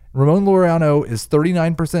Baltimore. Yeah. Ramon Laureano is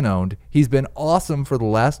 39% owned. He's been awesome for the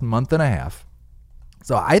last month and a half.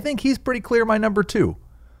 So I think he's pretty clear my number 2.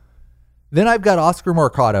 Then I've got Oscar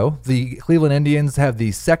Mercado. The Cleveland Indians have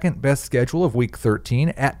the second best schedule of week 13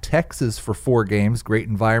 at Texas for 4 games. Great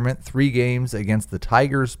environment. 3 games against the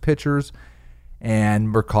Tigers pitchers. And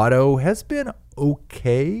Mercado has been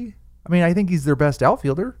okay. I mean, I think he's their best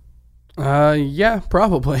outfielder. Yeah,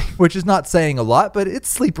 probably. Which is not saying a lot, but it's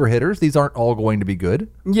sleeper hitters. These aren't all going to be good.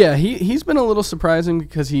 Yeah, he's been a little surprising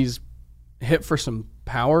because he's hit for some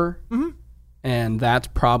power, and that's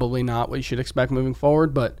probably not what you should expect moving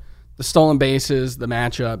forward. But the stolen bases, the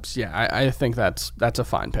matchups, yeah, I think that's a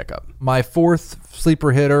fine pickup. My 4th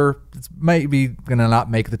sleeper hitter, it's maybe going to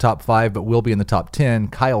not make the top 5, but will be in the top 10.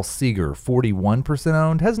 Kyle Seager, 41%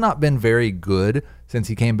 owned, has not been very good since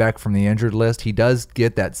he came back from the injured list. He does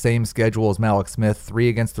get that same schedule as Malik Smith, 3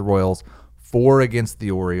 against the Royals, 4 against the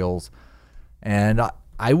Orioles. And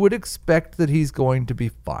I would expect that he's going to be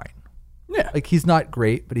fine. Yeah. Like, he's not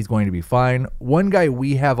great, but he's going to be fine. One guy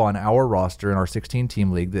we have on our roster in our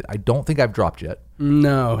 16-team league that I don't think I've dropped yet.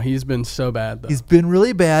 No, he's been so bad, though. He's been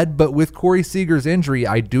really bad, but with Corey Seager's injury,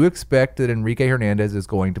 I do expect that Enrique Hernandez is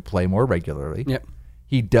going to play more regularly. Yep.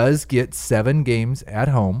 He does get 7 games at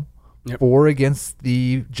home. Yep. 4 against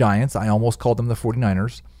the Giants. I almost called them the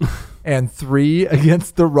 49ers. And 3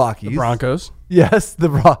 against the Rockies. The Broncos. Yes,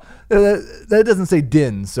 that doesn't say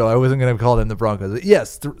Din, so I wasn't going to call them the Broncos.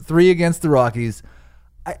 Yes, 3 against the Rockies.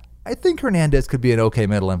 I think Hernandez could be an okay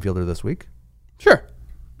middle infielder this week. Sure.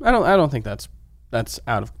 I don't think that's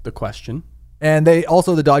out of the question. And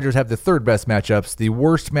the Dodgers have the 3rd best matchups. The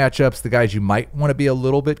worst matchups, the guys you might want to be a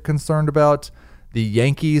little bit concerned about. The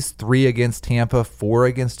Yankees, 3 against Tampa, 4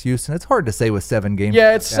 against Houston. It's hard to say with 7 games.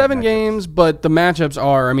 Yeah, it's 7 games, but the matchups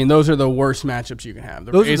are, I mean, those are the worst matchups you can have.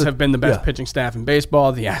 The Rays have been the best pitching staff in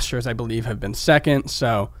baseball. The Astros, I believe, have been second.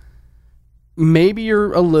 So maybe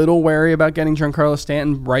you're a little wary about getting Giancarlo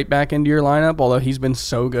Stanton right back into your lineup, although he's been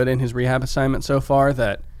so good in his rehab assignment so far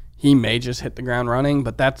that he may just hit the ground running.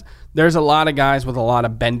 But there's a lot of guys with a lot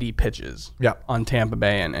of bendy pitches on Tampa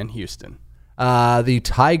Bay and Houston. The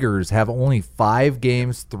Tigers have only 5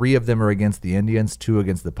 games. 3 of them are against the Indians, 2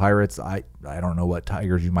 against the Pirates. I don't know what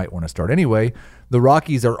Tigers you might want to start anyway. The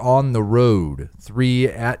Rockies are on the road, 3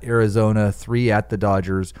 at Arizona, 3 at the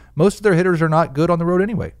Dodgers. Most of their hitters are not good on the road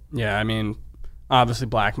anyway. Yeah, I mean, obviously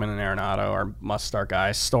Blackmon and Arenado are must-start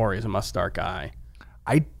guys. Story's a must-start guy.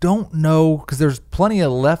 I don't know, because there's plenty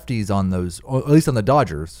of lefties on those, or at least on the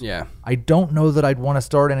Dodgers. Yeah. I don't know that I'd want to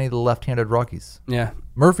start any of the left-handed Rockies. Yeah.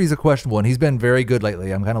 Murphy's a questionable, and he's been very good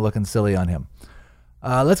lately. I'm kind of looking silly on him.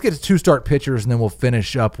 Let's get to 2-start pitchers, and then we'll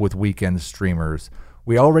finish up with weekend streamers.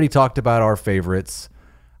 We already talked about our favorites.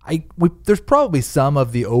 There's probably some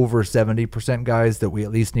of the over 70% guys that we at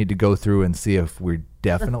least need to go through and see if we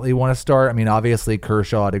definitely want to start. I mean, obviously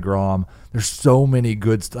Kershaw, DeGrom. There's so many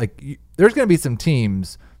good. There's going to be some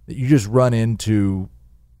teams that you just run into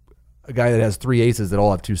a guy that has 3 aces that all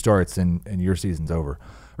have 2 starts, and your season's over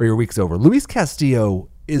or your week's over. Luis Castillo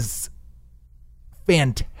is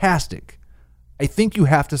fantastic. I think you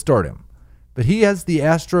have to start him. But he has the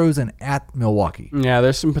Astros and at Milwaukee. Yeah,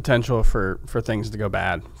 there's some potential for things to go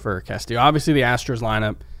bad for Castillo. Obviously, the Astros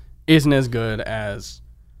lineup isn't as good as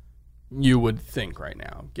you would think right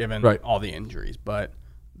now, given all the injuries. But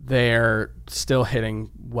they're still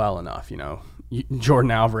hitting well enough. You know,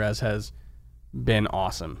 Jordan Alvarez has been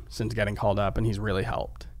awesome since getting called up, and he's really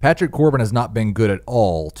helped. Patrick Corbin has not been good at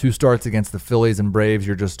all. 2 starts against the Phillies and Braves.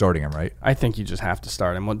 You're just starting him, right? I think you just have to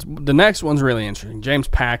start him. The next one's really interesting. James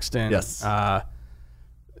Paxton. Yes.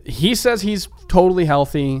 He says he's totally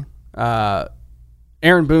healthy.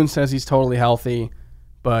 Aaron Boone says he's totally healthy,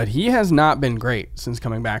 but he has not been great since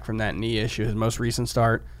coming back from that knee issue. His most recent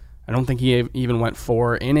start, I don't think he even went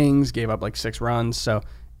 4 innings, gave up like 6 runs. So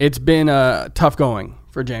it's been tough going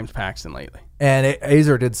for James Paxton lately. And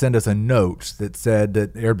Azer did send us a note that said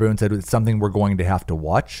that Aaron Boone said it's something we're going to have to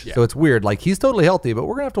watch. Yeah. So it's weird. Like, he's totally healthy, but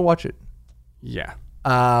we're going to have to watch it. Yeah.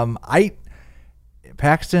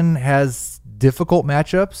 Paxton has difficult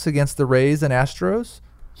matchups against the Rays and Astros.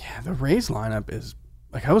 Yeah, the Rays lineup is,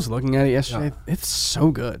 like, I was looking at it yesterday. Yeah. It's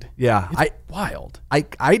so good. Yeah. It's wild.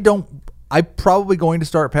 I'm probably going to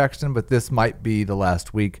start Paxton, but this might be the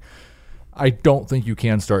last week. I don't think you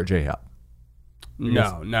can start J-Hop.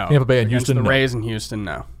 No. Tampa Bay and Against Houston, the Rays and Houston,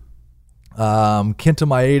 no. Kenta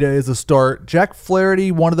Maeda is a start. Jack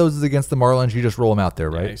Flaherty, one of those is against the Marlins. You just roll him out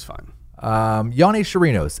there, right? Yeah, he's fine. Yanni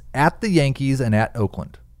Chirinos at the Yankees and at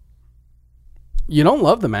Oakland. You don't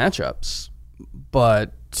love the matchups,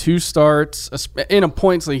 but 2 starts in a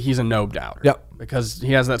points league, he's a no-doubter. Yep. Because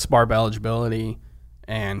he has that SPARB eligibility,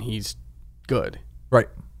 and he's good. Right.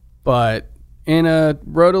 But in a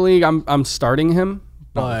Roto League, I'm starting him.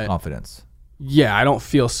 Not But with confidence. Yeah, I don't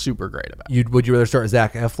feel super great about it. Would you rather start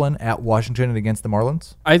Zach Eflin at Washington and against the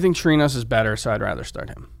Marlins? I think Chirinos is better, so I'd rather start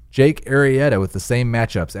him. Jake Arrieta with the same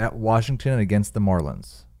matchups at Washington and against the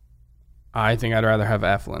Marlins. I think I'd rather have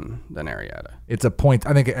Eflin than Arrieta. It's a point.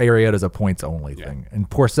 I think Arrieta is a points-only thing. And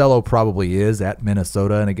Porcello probably is at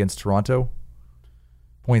Minnesota and against Toronto.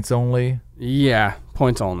 Points only. Yeah,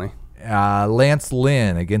 points only. Lance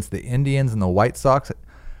Lynn against the Indians and the White Sox.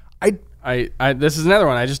 This is another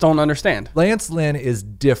one I just don't understand. Lance Lynn is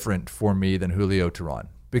different for me than Julio Teheran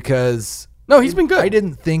because he's been good. I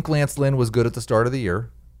didn't think Lance Lynn was good at the start of the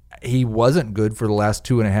year. He wasn't good for the last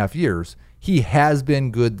 2.5 years. He has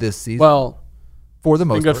been good this season. Well, for the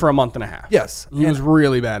most been good part. for a month and a half. Yes, he was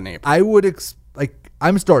really bad in April. I would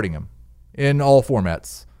I'm starting him in all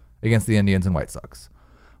formats against the Indians and White Sox.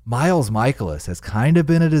 Miles Michaelis has kind of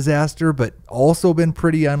been a disaster, but also been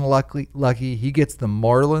pretty unlucky. He gets the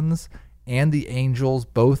Marlins and the Angels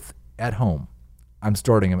both at home. I'm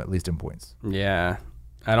starting him at least in points. Yeah,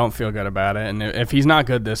 I don't feel good about it. And if he's not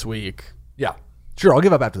good this week... Yeah, sure, I'll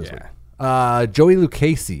give up after this week. Joey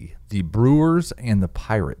Lucchesi, the Brewers and the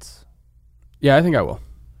Pirates. Yeah, I think I will.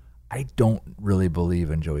 I don't really believe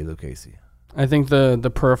in Joey Lucchesi. I think the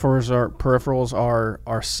peripherals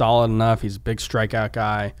are solid enough. He's a big strikeout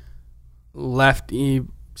guy. Lefty,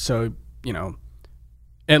 so,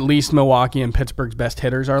 at least Milwaukee and Pittsburgh's best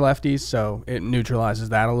hitters are lefties, so it neutralizes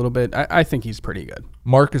that a little bit. I think he's pretty good.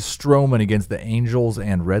 Marcus Stroman against the Angels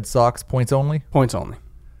and Red Sox, points only? Points only.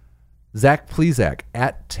 Zach Plesac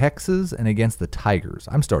at Texas and against the Tigers.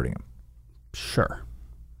 I'm starting him. Sure.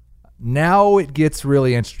 Now it gets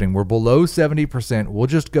really interesting. We're below 70%. We'll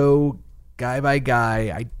just go guy by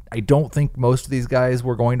guy. I don't think most of these guys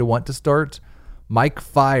we're going to want to start. Mike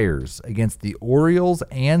Fiers against the Orioles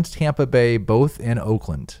and Tampa Bay, both in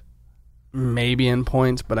Oakland. Maybe in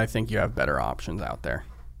points, but I think you have better options out there.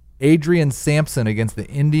 Adrian Sampson against the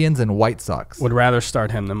Indians and White Sox. Would rather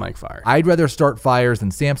start him than Mike Fiers. I'd rather start Fiers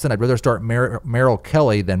than Sampson. I'd rather start Merrill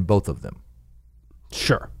Kelly than both of them.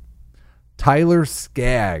 Sure. Tyler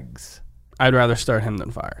Skaggs. I'd rather start him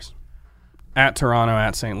than Fiers. At Toronto,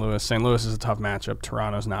 at St. Louis. St. Louis is a tough matchup.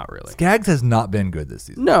 Toronto's not really. Skaggs has not been good this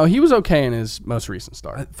season. No, he was okay in his most recent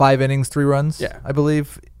start. 5 innings, 3 runs, Yeah. I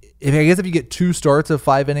believe. I guess if you get 2 starts of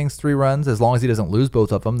 5 innings, 3 runs, as long as he doesn't lose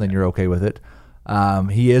both of them, then you're okay with it.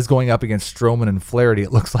 He is going up against Stroman and Flaherty,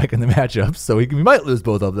 it looks like, in the matchups, so he might lose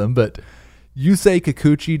both of them. But Yusei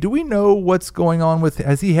Kikuchi, do we know what's going on with?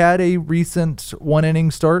 Has he had a recent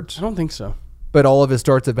 1-inning start? I don't think so. But all of his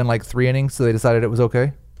starts have been like 3 innings, so they decided it was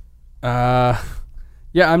okay? Yeah,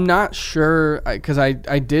 I'm not sure because I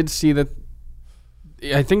did see that.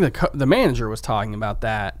 I think the manager was talking about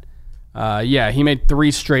that. Yeah, he made 3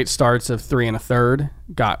 straight starts of 3 1/3,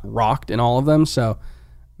 got rocked in all of them. So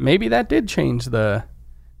maybe that did change the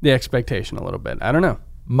expectation a little bit. I don't know.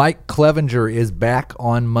 Mike Clevenger is back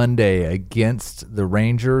on Monday against the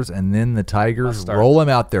Rangers and then the Tigers. Roll him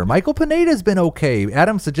out there. Michael Pineda's been okay.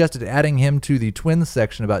 Adam suggested adding him to the Twins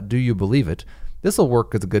section about Do You Believe It? This will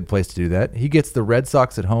work as a good place to do that. He gets the Red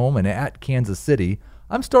Sox at home and at Kansas City.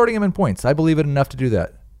 I'm starting him in points. I believe it enough to do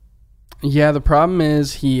that. Yeah, the problem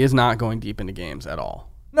is he is not going deep into games at all.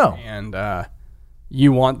 No. And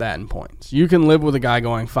you want that in points. You can live with a guy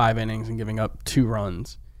going 5 innings and giving up 2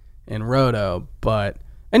 runs in Roto,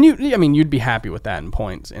 you'd be happy with that in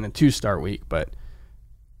points in a 2-start week, but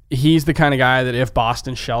he's the kind of guy that if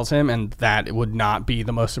Boston shells him, and that would not be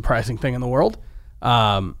the most surprising thing in the world,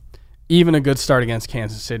 even a good start against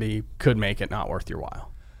Kansas City could make it not worth your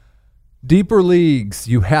while. Deeper leagues,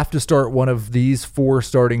 you have to start one of these 4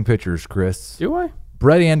 starting pitchers, Chris. Do I?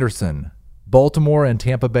 Brett Anderson, Baltimore and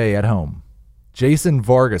Tampa Bay at home. Jason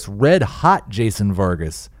Vargas, red hot Jason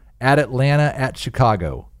Vargas, at Atlanta, at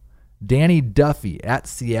Chicago. Danny Duffy at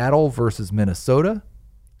Seattle versus Minnesota.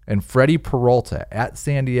 And Freddie Peralta at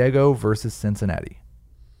San Diego versus Cincinnati.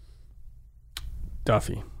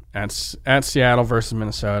 Duffy. At Seattle versus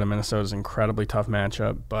Minnesota. Minnesota's an incredibly tough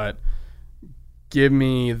matchup, but give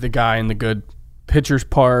me the guy in the good pitcher's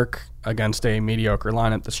park against a mediocre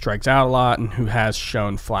lineup that strikes out a lot and who has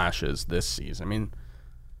shown flashes this season. I mean,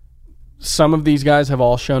 some of these guys have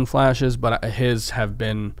all shown flashes, but his have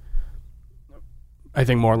been, I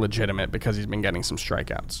think, more legitimate because he's been getting some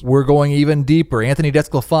strikeouts. We're going even deeper. Anthony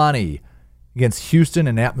Desclafani against Houston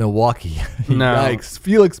and at Milwaukee. No. Yikes.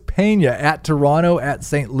 Felix Pena at Toronto, at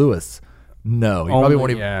St. Louis. No. He probably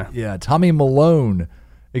won't even. Yeah. Tommy Malone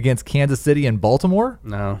against Kansas City and Baltimore.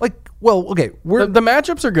 No. Okay. The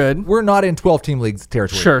matchups are good. We're not in 12-team leagues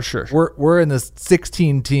territory. Sure. We're in this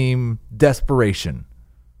 16-team desperation.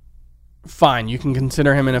 Fine, you can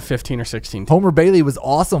consider him in a 15 or 16 team. Homer Bailey was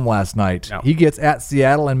awesome last night. No. He gets at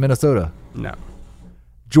Seattle and Minnesota. No.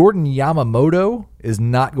 Jordan Yamamoto is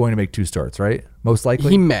not going to make 2 starts, right? Most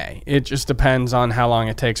likely. He may. It just depends on how long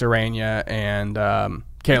it takes Urania and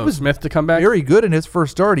Caleb Smith to come back. Very good in his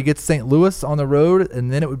first start. He gets St. Louis on the road,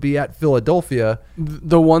 and then it would be at Philadelphia.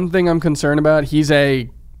 The one thing I'm concerned about, he's a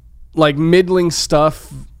middling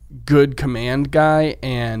stuff, good command guy,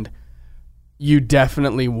 and you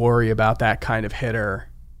definitely worry about that kind of hitter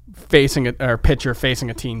pitcher facing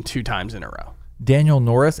a team 2 times in a row. Daniel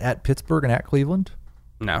Norris at Pittsburgh and at Cleveland.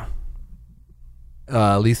 No.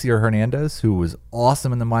 Alicia Hernandez, who was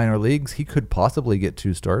awesome in the minor leagues, he could possibly get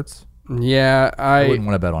 2 starts. Yeah, I wouldn't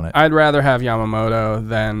want to bet on it. I'd rather have Yamamoto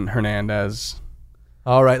than Hernandez.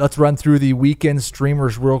 All right, let's run through the weekend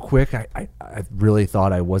streamers real quick. I really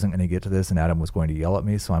thought I wasn't going to get to this, and Adam was going to yell at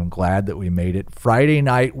me, so I'm glad that we made it. Friday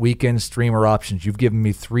night weekend streamer options. You've given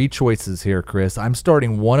me 3 choices here, Chris. I'm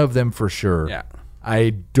starting one of them for sure. Yeah. I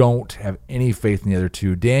don't have any faith in the other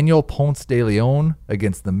 2. Daniel Ponce de Leon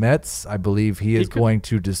against the Mets. I believe he is going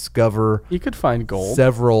to discover he could find gold.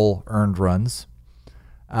 Several earned runs.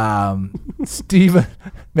 Steven,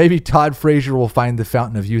 maybe Todd Frazier will find the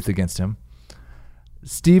fountain of youth against him.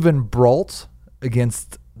 Steven Brault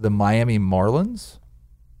against the Miami Marlins.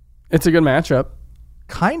 It's a good matchup.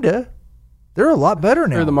 Kinda. They're a lot better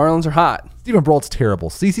now. The Marlins are hot. Steven Brault's terrible.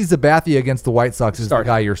 CC Sabathia against the White Sox is the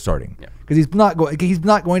guy you're starting. Because he's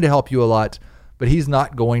not going to help you a lot, but he's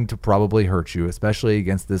not going to probably hurt you, especially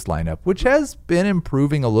against this lineup, which has been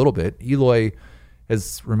improving a little bit. Eloy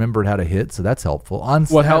has remembered how to hit, so that's helpful.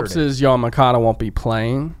 What helps is Yoel Moncada won't be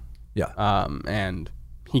playing. Yeah. And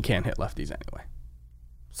he can't hit lefties anyway.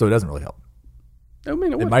 So it doesn't really help. I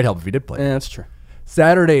mean, It might help if he did play. Yeah, that's true.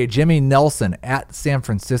 Saturday, Jimmy Nelson at San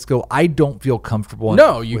Francisco. I don't feel comfortable.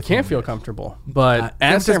 No, you with can't him. feel comfortable. But San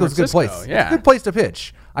at San Francisco's a good Francisco, place. yeah. It's a good place to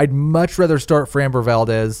pitch. I'd much rather start Framber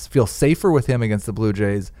Valdez, feel safer with him against the Blue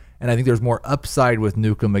Jays, and I think there's more upside with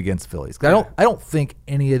Newcomb against Phillies. I don't think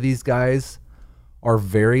any of these guys are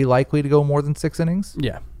very likely to go more than 6 innings.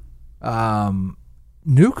 Yeah.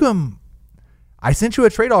 Newcomb, I sent you a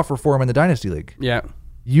trade offer for him in the Dynasty League. Yeah.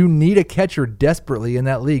 You need a catcher desperately in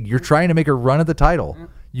that league. You're trying to make a run at the title.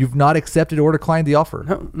 You've not accepted or declined the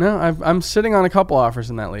offer. No, I'm sitting on a couple offers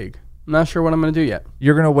in that league. I'm not sure what I'm going to do yet.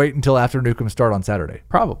 You're going to wait until after Newcomb start on Saturday.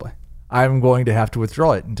 Probably. I'm going to have to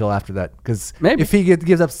withdraw it until after that because Maybe. if he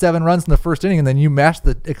gives up 7 runs in the first inning and then you mash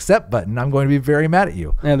the accept button, I'm going to be very mad at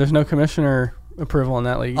you. Yeah, there's no commissioner approval in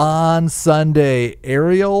that league. On Sunday,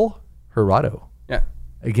 Ariel Jurado Yeah.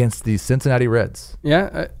 against the Cincinnati Reds.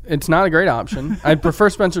 Yeah, it's not a great option. I'd prefer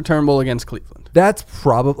Spencer Turnbull against Cleveland. That's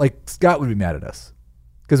probably like Scott would be mad at us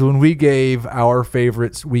because when we gave our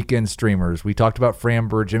favorites weekend streamers, we talked about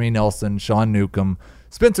Framber, Jimmy Nelson, Sean Newcomb.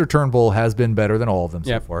 Spencer Turnbull has been better than all of them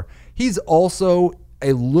so far. He's also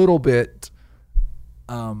a little bit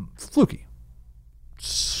fluky.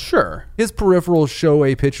 Sure. His peripherals show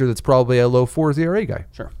a pitcher that's probably a low 4 ERA guy.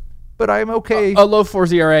 Sure. But I'm okay. A low 4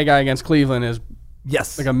 ERA guy against Cleveland is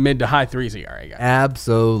Yes. like a mid to high 3 ERA guy.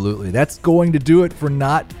 Absolutely. That's going to do it for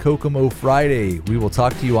Not Kokomo Friday. We will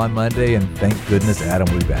talk to you on Monday, and thank goodness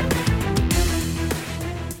Adam will be back.